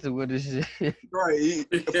consistent with this shit. Right,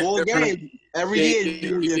 4 games. Every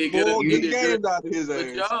year you get 4 good games out of his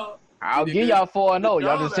ass. I'll give y'all 4-0.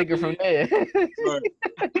 Y'all just take it from there. Right.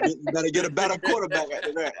 You better get a better quarterback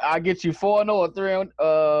after that. I'll get you 4-0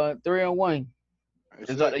 or 3-1.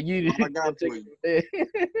 It's up to you. I got for you.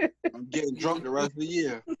 I'm getting drunk the rest of the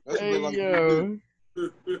year. That's what Hey, yo.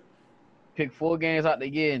 Pick 4 games out the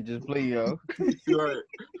year and just play, yo.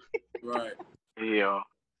 Right. Yeah.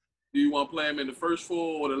 Do you want to play him in the first 4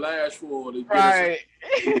 or the last 4? Right.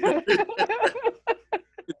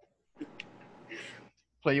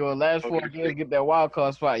 Play your last 4 games, get that wild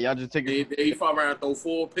card spot. Y'all just take it. He fuck around and throw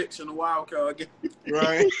 4 picks in the wild card game.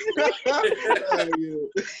 Right.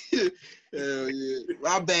 Hell yeah.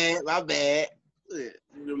 My bad.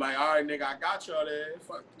 You're like, all right, nigga, I got y'all there.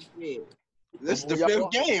 Fuck. Yeah. This is the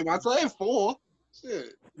 5th game. I said 4.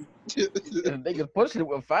 Shit. Niggas pushing it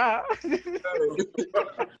with 5.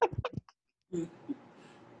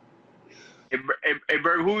 Hey,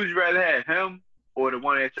 Berg, who would you rather have, him or the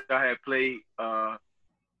one that y'all had played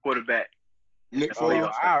quarterback? Nick Oh,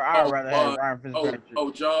 Foles. I'd rather have Ryan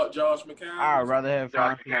Fitzpatrick. Josh McCown. I'd rather have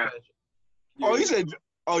Ryan Josh McCown. Fitzpatrick. Oh, you said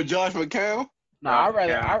Josh McCown? No, I'd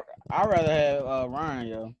rather have Ryan,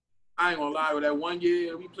 yo. I ain't gonna lie, with that 1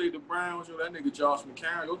 year we played the Browns, yo, that nigga Josh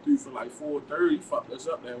McCown, yo, threw for like 430. He fucked us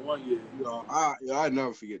up that 1 year. Yo, I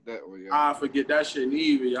never forget that one. Yo. I forget that shit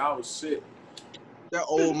neither. Yo. I was sick. That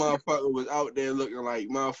old motherfucker was out there looking like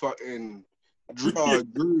motherfucking Drew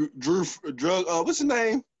what's his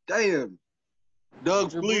name? Damn.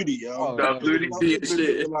 Doug Flutie, yo. Oh, Doug Flutie.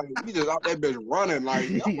 Like, he just out that bitch running like,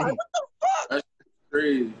 I'm like, what the fuck? That's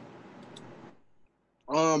crazy.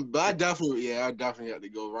 But I definitely have to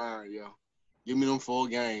go Ryan, yo. Give me them 4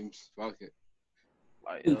 games. Fuck it.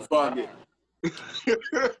 Like, Fuck it.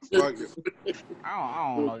 Fuck it.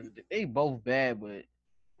 I don't know. They both bad, but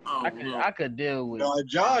I could deal with.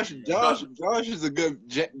 Josh is a good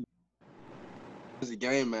as a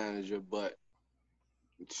game manager, but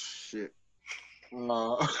shit. We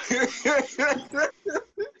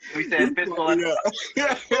said Fiscal on the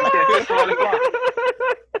clock.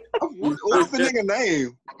 What's the nigga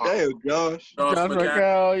name? Damn, Josh. Josh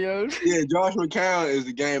McCown, yo. Yeah, Josh McCown is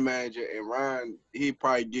the game manager, and Ryan, he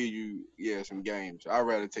probably give you some games. I'd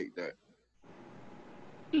rather take that.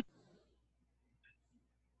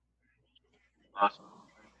 Awesome.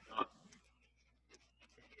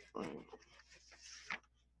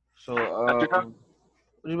 So, what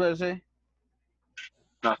you about to say?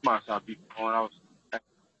 No, it's my stop.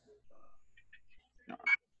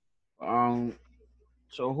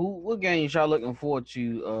 So what games y'all looking forward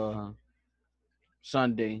to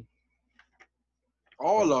Sunday?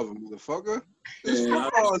 All of them, motherfucker. It's Yeah,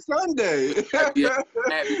 football Sunday. happy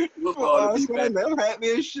football to be back. Sunday. I'm happy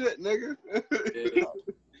as shit, nigga. Yeah.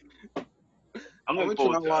 I'm looking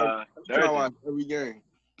forward to Thursday. I watch every game.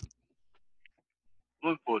 I'm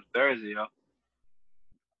looking forward to Thursday, yo.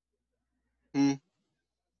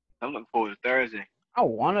 I'm looking forward to Thursday. I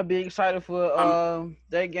want to be excited for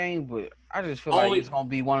that game, but I just feel like it's gonna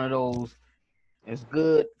be one of those. It's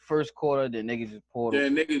good first quarter, then niggas just pulled. Yeah,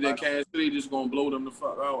 niggas that Kansas City just gonna blow them the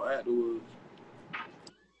fuck out afterwards.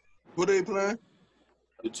 Who they playing?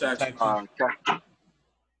 The Texans.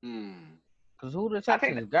 Cause who the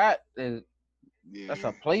Texans got? That's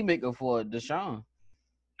a playmaker for Deshaun.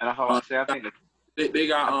 And that's all I say. I think they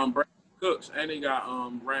got Brandon Cooks and they got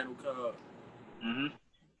Randall Cobb.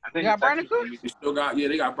 I think they got Brandon Cooks.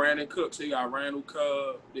 They got Brandon Cooks. They got Randall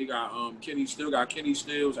Cobb. They got Kenny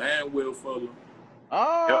Stills and Will Fuller.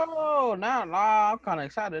 Oh, now I'm kind of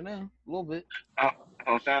excited now, a little bit.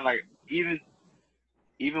 I'm saying, like, even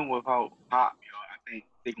without Pop, yo, I think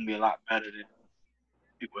they can be a lot better than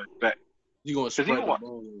people expect. You gonna spread the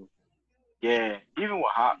ball? Yeah, even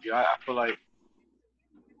with Hop, yo, I feel like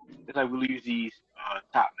it's like we lose these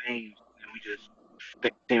top names and we just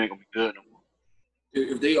think they ain't gonna be good no more.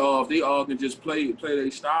 If they all can just play their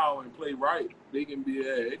style and play right, they can be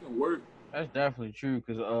it can work. That's definitely true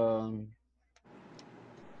because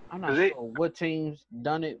I'm not sure what teams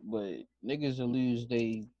done it, but niggas will lose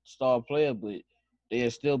they star player, but they'll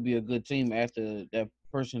still be a good team after that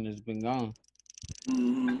person has been gone.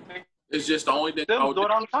 Mm-hmm. It's just the only thing about do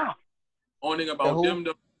it all the time. Only thing about them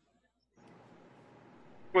though.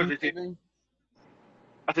 Go ahead, JT.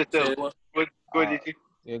 I said go ahead, JT.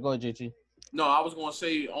 Yeah, go ahead, JT. No, I was gonna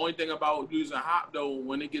say only thing about losing Hop though,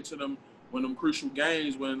 when they get to them crucial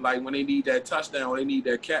games, when they need that touchdown, they need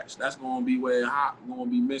that catch, that's gonna be where Hop gonna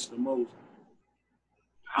be missed the most.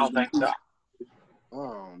 I don't think so.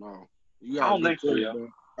 Oh no. I don't think so, yeah.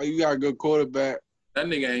 Oh, you got a good quarterback. That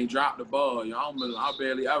nigga ain't dropped the ball. Y'all I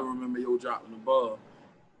barely ever remember dropping the ball.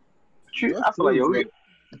 I feel like we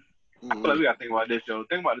gotta think about this, yo.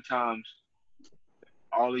 Think about the times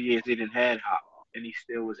all the years they didn't have Hop and he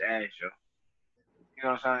still was ass, yo. You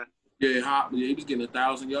know what I'm saying? Yeah, Hop. Yeah, he was getting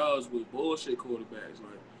 1,000 yards with bullshit quarterbacks,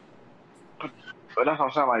 like. But that's what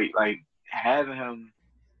I'm saying. Like having him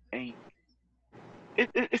ain't.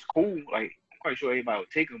 It's cool. Like I'm quite sure everybody would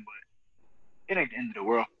take him, but it ain't the end of the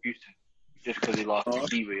world for Houston just because they lost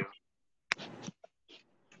receiver. Yo.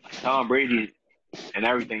 Tom Brady and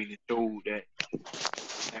everything just showed that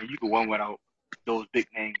you can win without those big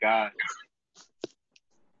name guys.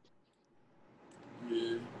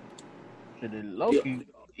 Yeah. Loki,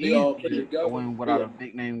 they all play together. Win without a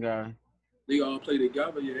big name guy. They all play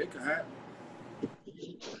together. Yeah, it can happen.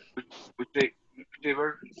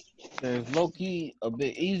 There's low key a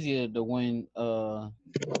bit easier to win.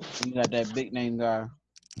 You got that big name guy.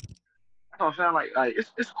 what I'm saying. Like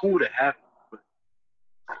it's cool to have him,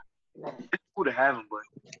 but it's cool to have him, but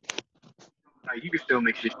like you can still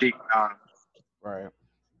make shit stick without him. Right.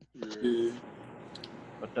 Yeah.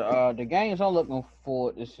 But the games I'm looking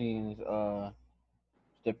forward to seeing is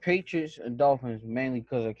the Patriots and Dolphins mainly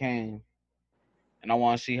because of Kane, and I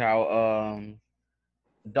want to see how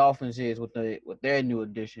Dolphins is with their new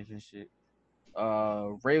additions and shit.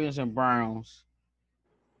 Ravens and Browns.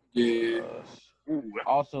 Yeah. Ooh,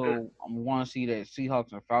 Also, I want to see that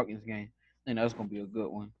Seahawks and Falcons game. I think that's gonna be a good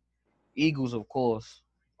one. Eagles, of course.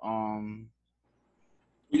 Who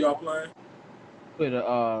y'all playing? For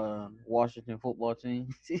the Washington football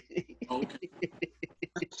team. Okay.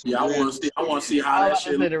 Yeah, I want to see how that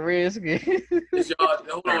shit. The Redskins. Is y'all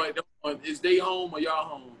hold on? Is they home or y'all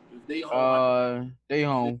home? If they home, They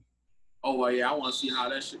home. oh well, yeah, I want to see how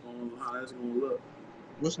that's gonna look.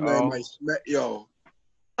 What's the name? Might smack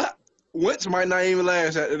Wentz might not even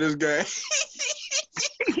last after this game.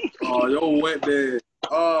 Oh, yo, went there.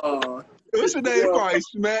 What's the name? Probably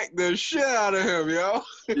smack the shit out of him, yo.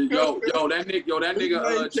 That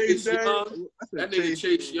nigga, Chase Young. That nigga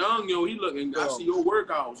Chase Young, yo, he looking. I see your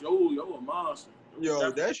workouts, yo, a monster.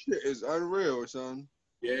 Yo, that shit is unreal, son.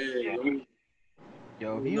 Yeah.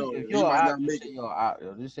 Yo, if he you're might out, not make you're out.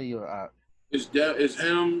 Yo, just say you're out. It's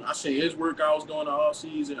him. I seen his workouts during the off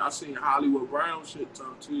season. I seen Hollywood Brown shit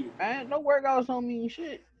talk too. Man, no workouts don't mean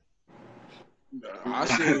shit. I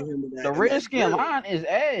seen him in that. The Redskin line is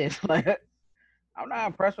ass. Like, I'm not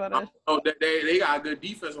impressed by that. Oh, they got a good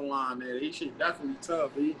defensive line there. They shit definitely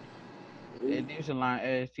tough. Their defensive line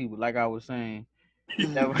ass too, but like I was saying,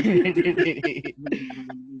 that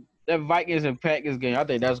Vikings and Packers game, I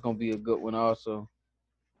think that's gonna be a good one also.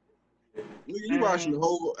 You watching the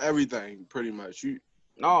whole everything pretty much.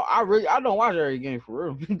 No, I don't watch every game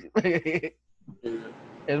for real.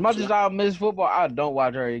 As much as I miss football, I don't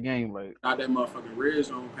watch every game. Like, not that motherfucking red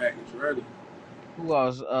zone package ready. Who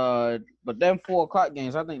else? But them 4:00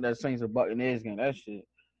 games, I think that Saints and Buccaneers game, that shit.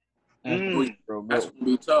 That's gonna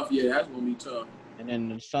be tough. Yeah, that's gonna be tough. And then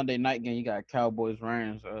the Sunday night game, you got Cowboys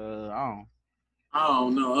Rams. I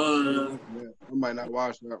don't know. I might not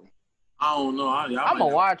watch that one. I don't know. I'm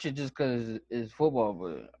gonna watch it just because it's football,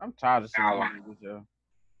 but I'm tired of seeing it.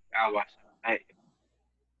 I'll watch it.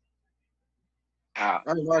 I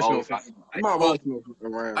ain't watching I'm not watching no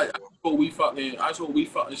fucking Rams. I just hope we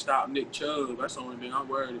fucking stop Nick Chubb. That's the only thing I'm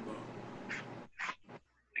worried about.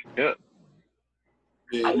 Yeah.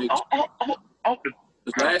 Yeah, Nick Chubb.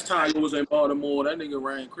 The last time it was in Baltimore, that nigga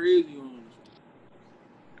ran crazy on us.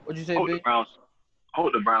 What'd you say, B? I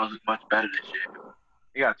hope the Browns is much better this year.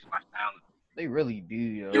 They got too much talent. They really do,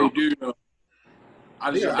 yo. They do, though.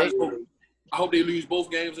 I hope they lose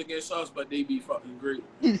both games against us, but they be fucking great.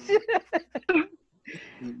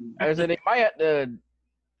 I said they might have to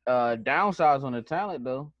downsize on the talent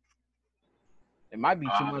though. It might be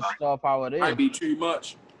too much star power there. Might be too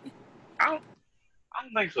much. I don't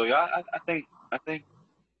think so, y'all. I think the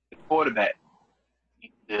quarterback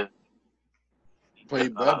needs to play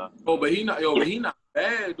better. But he not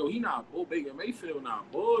bad though. He not Baker Mayfield not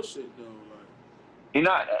bullshit though. Like, he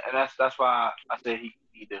not, and that's why I said he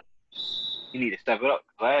need to step it up.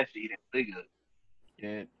 Last year he didn't play good.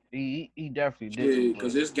 Yeah. He definitely did. Yeah,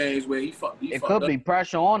 because this game's where he fucked. It could be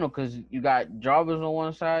pressure on him because you got Jarvis on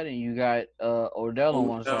one side and you got Odell on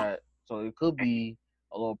one side, so it could be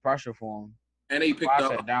a little pressure for him. And they picked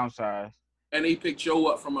up downside. And they picked Joe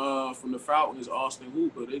up from the Falcons, Austin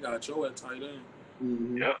Hooper. They got Joe at tight end.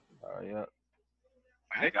 Mm-hmm. Yep. Yep.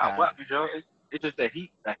 They got weapons, Joe. It's just that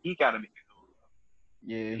he got to make it go.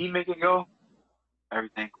 Yeah. He make it go.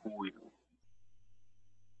 Everything cool.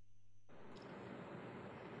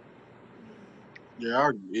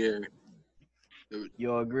 Yeah.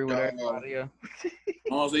 You agree with everybody? As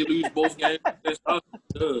long as they lose both games, that's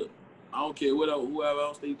good. I don't care whoever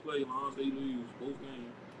else they play, as long as they lose both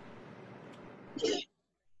games.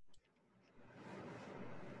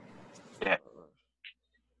 Yeah.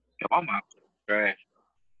 I'm out. Trash.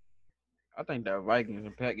 I think that Vikings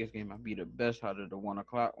and Packers game might be the best out of the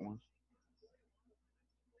 1:00 ones.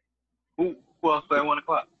 Who else play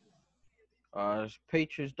 1:00? It's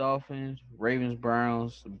Patriots, Dolphins, Ravens,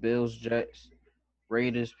 Browns, Bills, Jets,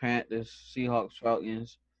 Raiders, Panthers, Seahawks,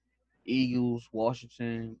 Falcons, Eagles,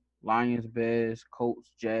 Washington, Lions, Bears,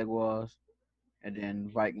 Colts, Jaguars, and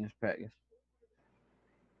then Vikings, Packers.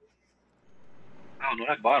 I don't know.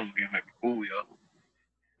 That bottom game might be cool, yo.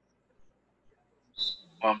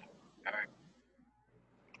 All right.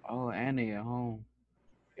 Oh, and they at home.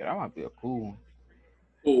 Yeah, that might be a cool one.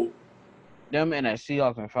 Cool. Them and that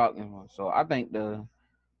Seahawks and Falcons one. So I think the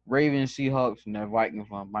Ravens, Seahawks, and that Vikings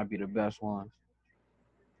one might be the best ones.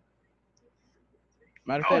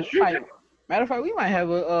 Matter of Oh fact, shit! we might have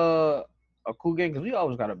a cool game because we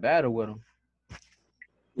always got a battle with them.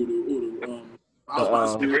 I was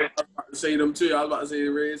about The, to say them too. I was about to say the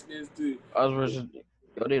Redskins too. us versus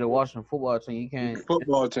they the Washington football team. You can't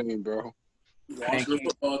Football team, bro. Washington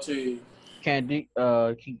football team. keep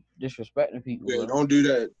disrespecting people, Yeah, bro. don't do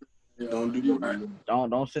that. Yeah, Don't do you that. right.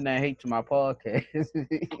 Don't send that hate to my podcast.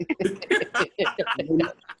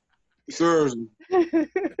 Seriously.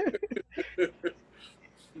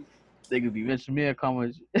 They could be mentioning me in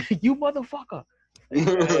comments. You motherfucker.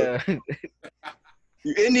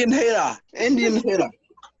 You Indian hater. Indian hater.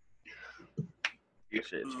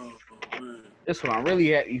 Shit. Oh, man. That's what I'm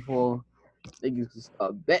really happy for. Niggas can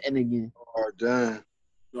start betting again. Oh, damn.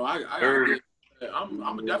 No, I gotta get.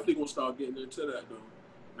 I'm definitely gonna start getting into that though.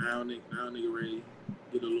 Now nigga ready to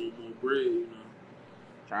get a little more bread, you know.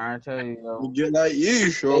 Trying to tell you, yo. You get like you,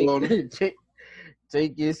 sure.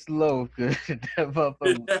 Take it slow, cause that motherfucker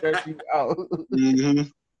will stress you out.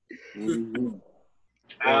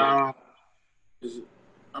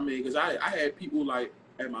 Cause I had people like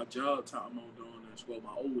at my job talking about doing this, well,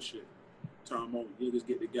 my old shit. Talking about niggas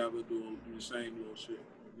get together, do the same little shit.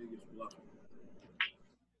 Niggas bluffing.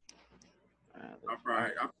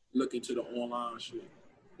 I'm looking to the online shit.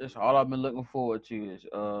 That's all I've been looking forward to is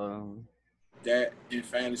that and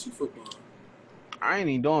fantasy football. I ain't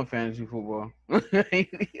even doing fantasy football. I'm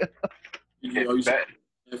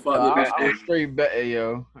straight betting,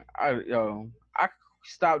 yo. I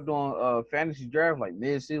stopped doing fantasy draft like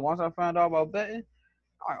mid-season. Once I found out about betting,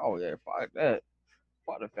 I'm like, oh yeah, fuck that.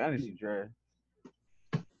 Fuck the fantasy draft.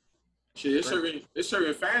 Shit, it's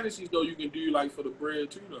certain fantasies though you can do like for the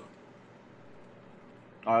bread too though.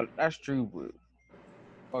 That's true, but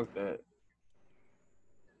fuck that.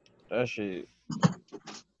 That shit.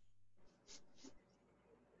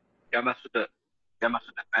 Y'all mess with the FanDuel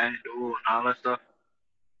and all that stuff.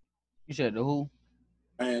 You said the who?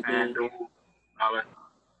 FanDuel and all that.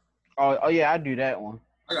 Oh yeah, I do that one.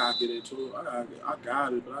 I gotta get into it. I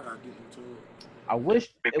got it, but I gotta get into it. I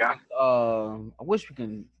wish I wish we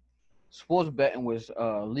can. Sports betting was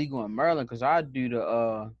legal in Maryland because I do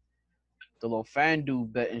the little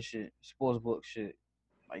FanDuel betting shit, sportsbook shit.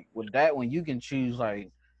 Like with that one, you can choose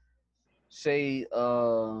like, say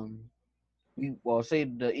say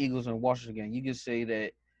the Eagles and Washington game. You can say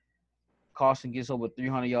that Carson gets over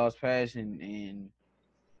 300 yards passing and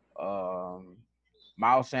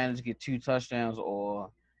Miles Sanders get 2 touchdowns, or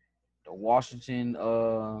the Washington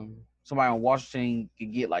somebody on Washington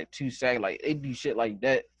can get like 2 sacks. Like they do shit like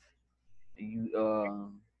that. You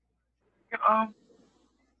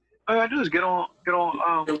all I do is get on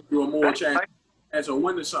do a more chance of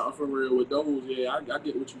winning something for real with those. Yeah, I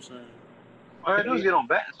get what you're saying. All I do is get on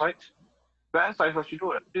betting sites. Betting sites let you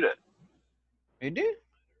do that. They did?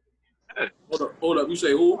 Yeah. Hold up. You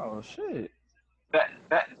say who? Oh shit. Betting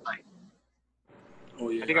sites. Oh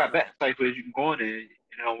yeah. They got betting sites where you can go in there and it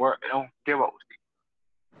don't work. It don't give up with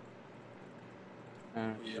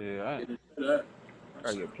I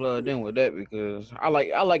gotta get plugged in with that because I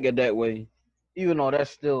like it that way. Even though that's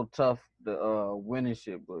still tough to winning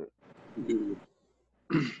shit, but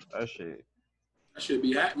that shit. That should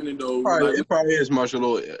be happening though. It probably is a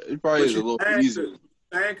little easier.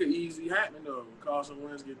 That could easily happen though. Carson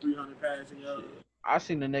Wentz get 300 passing yards. I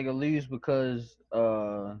seen the nigga lose because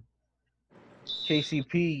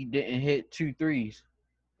KCP didn't hit 2 threes.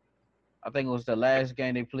 I think it was the last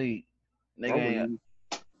game they played. Nigga,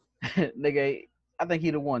 I think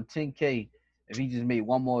he'd have won 10K if he just made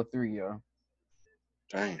one more 3, yo.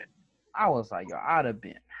 Dang. I was like, yo, I'd have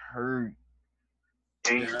been hurt.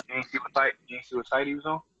 You ain't see what site he was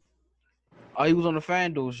on? Oh, he was on the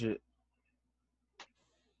FanDuel shit.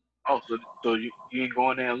 Oh, so you ain't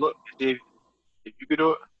going there and look and see if you could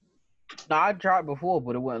do it? No, I tried before,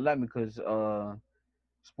 but it wouldn't let me because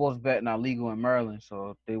sports bet not legal in Maryland,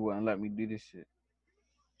 so they wouldn't let me do this shit.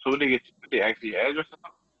 So they actually your address or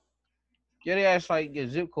something? Yeah, they asked like your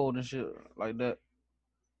zip code and shit like that.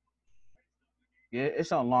 Yeah, it's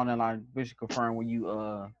something along that line. Basically confirm where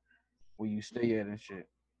you stay at and shit.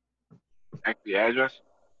 Actually, address?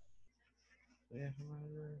 Yeah.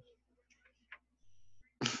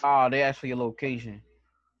 Oh, they asked for your location.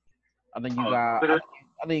 I think you got to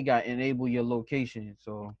enable your location,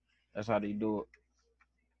 so that's how they do it.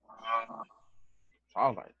 So I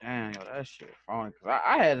was like, damn, yo, that shit fine. Cause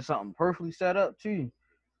I had something perfectly set up too.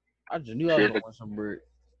 I just knew I was gonna win some bread.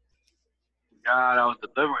 God, I was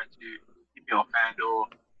delivering to you. Keep me on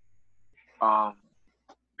FanDuel.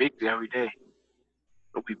 Basically every day.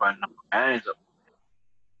 They'll be running up hands up.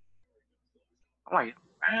 I'm like,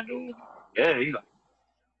 FanDuel? Yeah, he's like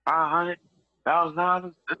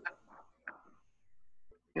 $500,000.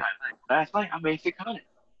 Last night I made 600.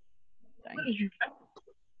 Dang. What did you think?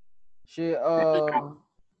 Shit,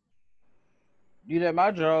 dude at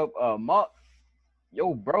my job, Mark,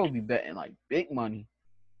 yo, bro be betting like big money.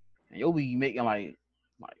 And you'll be making like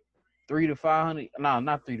 3 to 500. No,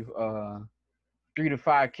 not 3 to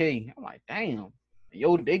 5K. I'm like, damn. And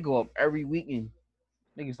yo, they go up every weekend.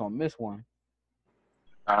 Niggas don't miss one.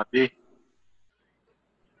 I did.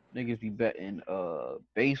 Niggas be betting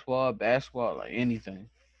baseball, basketball, like anything.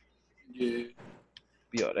 Yeah.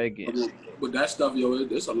 Yo, they get But that stuff, yo,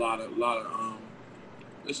 it's a lot of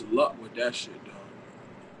it's luck with that shit,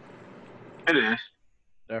 though. It is.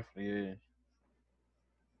 definitely is.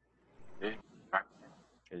 Yeah.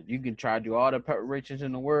 'Cause you can try to do all the preparations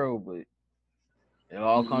in the world, but it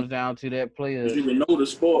all comes down to that player, You can know the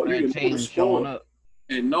sport, that you can know team the showing sport, up.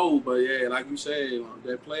 and know, but yeah, like you said,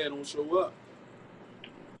 that player don't show up.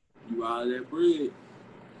 You out of that bread.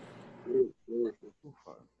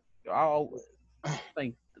 I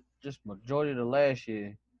think just majority of the last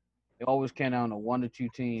year, it always came down to 1 to 2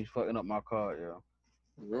 teams fucking up my card, yo.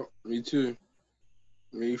 Yep, me too.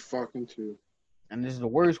 Me fucking too. And this is the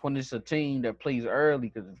worst when it's a team that plays early,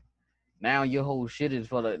 because now your whole shit is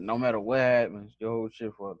for the no matter what happens, your whole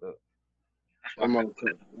shit fucked up. I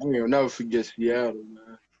ain't never forget Seattle,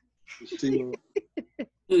 man. See,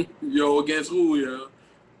 Yo, against who, yo?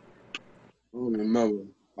 I don't remember.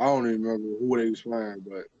 I don't even remember who they was playing,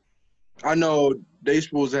 but I know they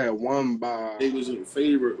supposed to have won by. They was in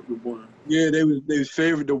favorite who won. Yeah, they was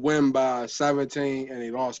favored to win by 17, and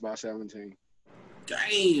they lost by 17.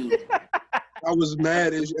 Damn. I was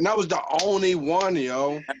mad, and that was the only one,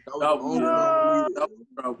 yo. That was the only one. That was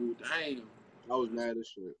trouble. Damn. I was mad as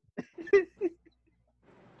shit.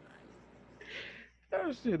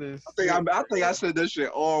 That shit is. I think I said that shit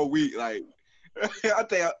all week. Like, I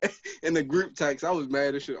think in the group text, I was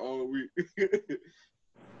mad as shit all week.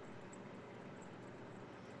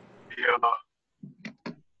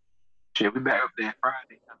 Yeah. Shit, we back up there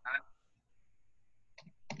Friday.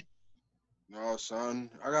 No, son,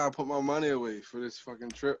 I gotta put my money away for this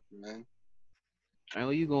fucking trip, man. Hey,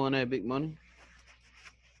 where you going at, big money?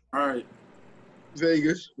 All right.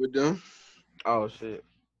 Vegas with them. Oh shit.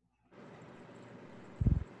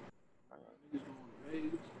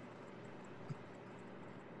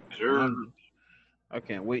 Sure. I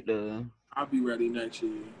can't wait to. I'll be ready next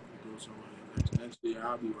year. Go somewhere next year.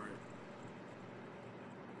 I'll be ready.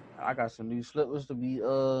 I got some new slippers to be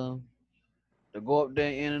to go up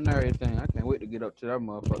there in and everything. I can't wait to get up to that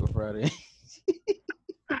motherfucker Friday.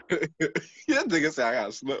 Yeah, nigga said I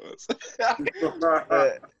got slippers. I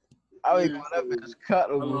was going up in this cut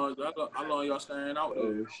over. How long y'all staying out there?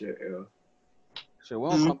 Oh shit, yeah. Shit, we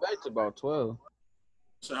don't come back to about 12.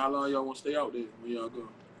 So how long y'all want to stay out there when y'all go?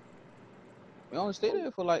 We only stay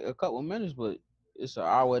there for like a couple minutes, but it's an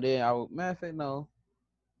hour there. Matter of fact, no.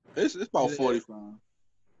 It's about 45.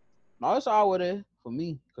 No, it's an hour there for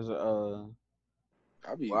me, cause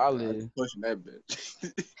I be pushing that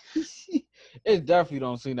bitch. it definitely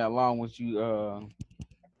don't seem that long once you over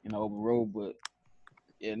road, but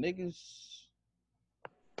yeah, niggas,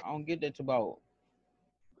 I don't get that to about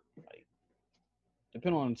like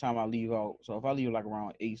depending on the time I leave out. So if I leave like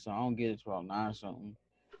around 8, so I don't get it to about 9 something.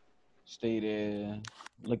 Stay there,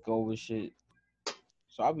 look over shit.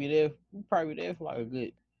 So I'll be there. We'll probably be there for like a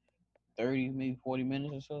good 30, maybe 40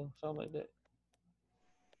 minutes or so, something like that.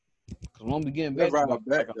 Cause when we getting back to about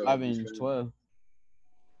like 11, 12.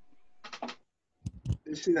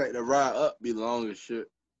 It seems like the ride up be long as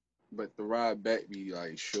shit, but the ride back be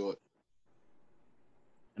like short.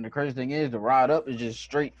 And the crazy thing is, the ride up is just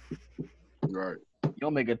straight. Right. You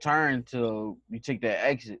don't make a turn till you take that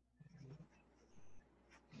exit.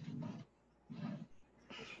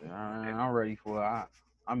 I'm ready for it.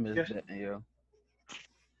 I miss that, yo.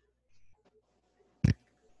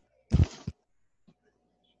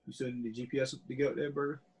 You sending the GPS to get up there,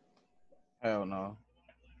 Burger? Hell no.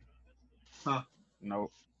 Huh?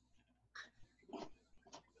 Nope.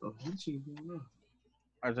 Oh, what you doing now?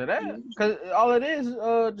 I said that because all it is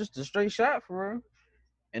just a straight shot for real.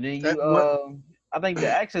 And then you I think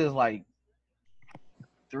the exit is like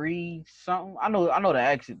 3 something. I know the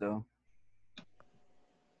exit though.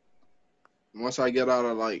 Once I get out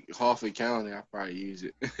of like Harford County, I probably use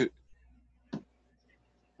it.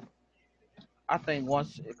 I think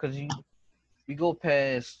once because we go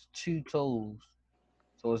past 2 tolls,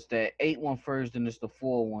 so it's that 8 one first, then it's the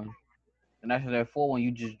 4 one, and after that 4 one,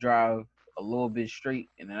 you just drive a little bit straight,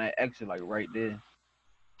 and then that exit like right there.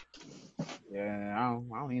 Yeah, I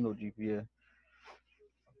don't need no GPS.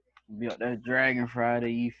 Be up that Dragon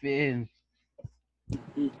Friday, you feel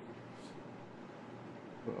me?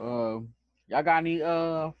 Y'all got any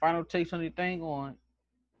final takes on anything on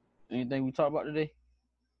anything we talked about today?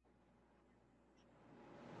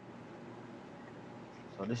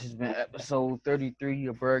 So this has been episode 33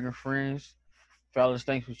 of Berg & Friends. Fellas,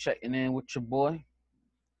 thanks for checking in with your boy.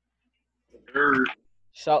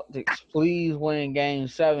 Celtics, please win game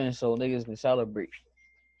 7 so niggas can celebrate.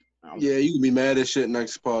 Yeah, you can be mad as shit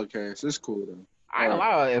next podcast. It's cool though. I ain't gonna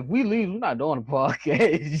lie, if we lose, we're not doing a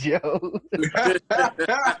podcast, yo.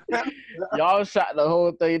 Y'all shot the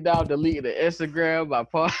whole thing down, deleted the Instagram,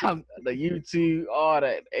 the YouTube, all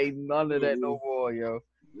that. Ain't none of that no more, yo.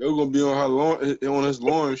 You're gonna be on her lawn, on his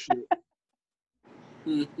lawn shit.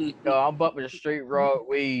 Yo, I'm bumping a straight raw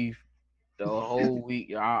wave the whole week.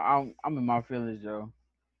 Yo. I'm in my feelings, yo.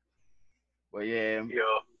 But yeah,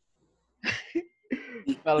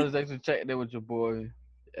 fellas, thanks for checking in with your boy,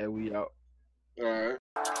 and we out. All right.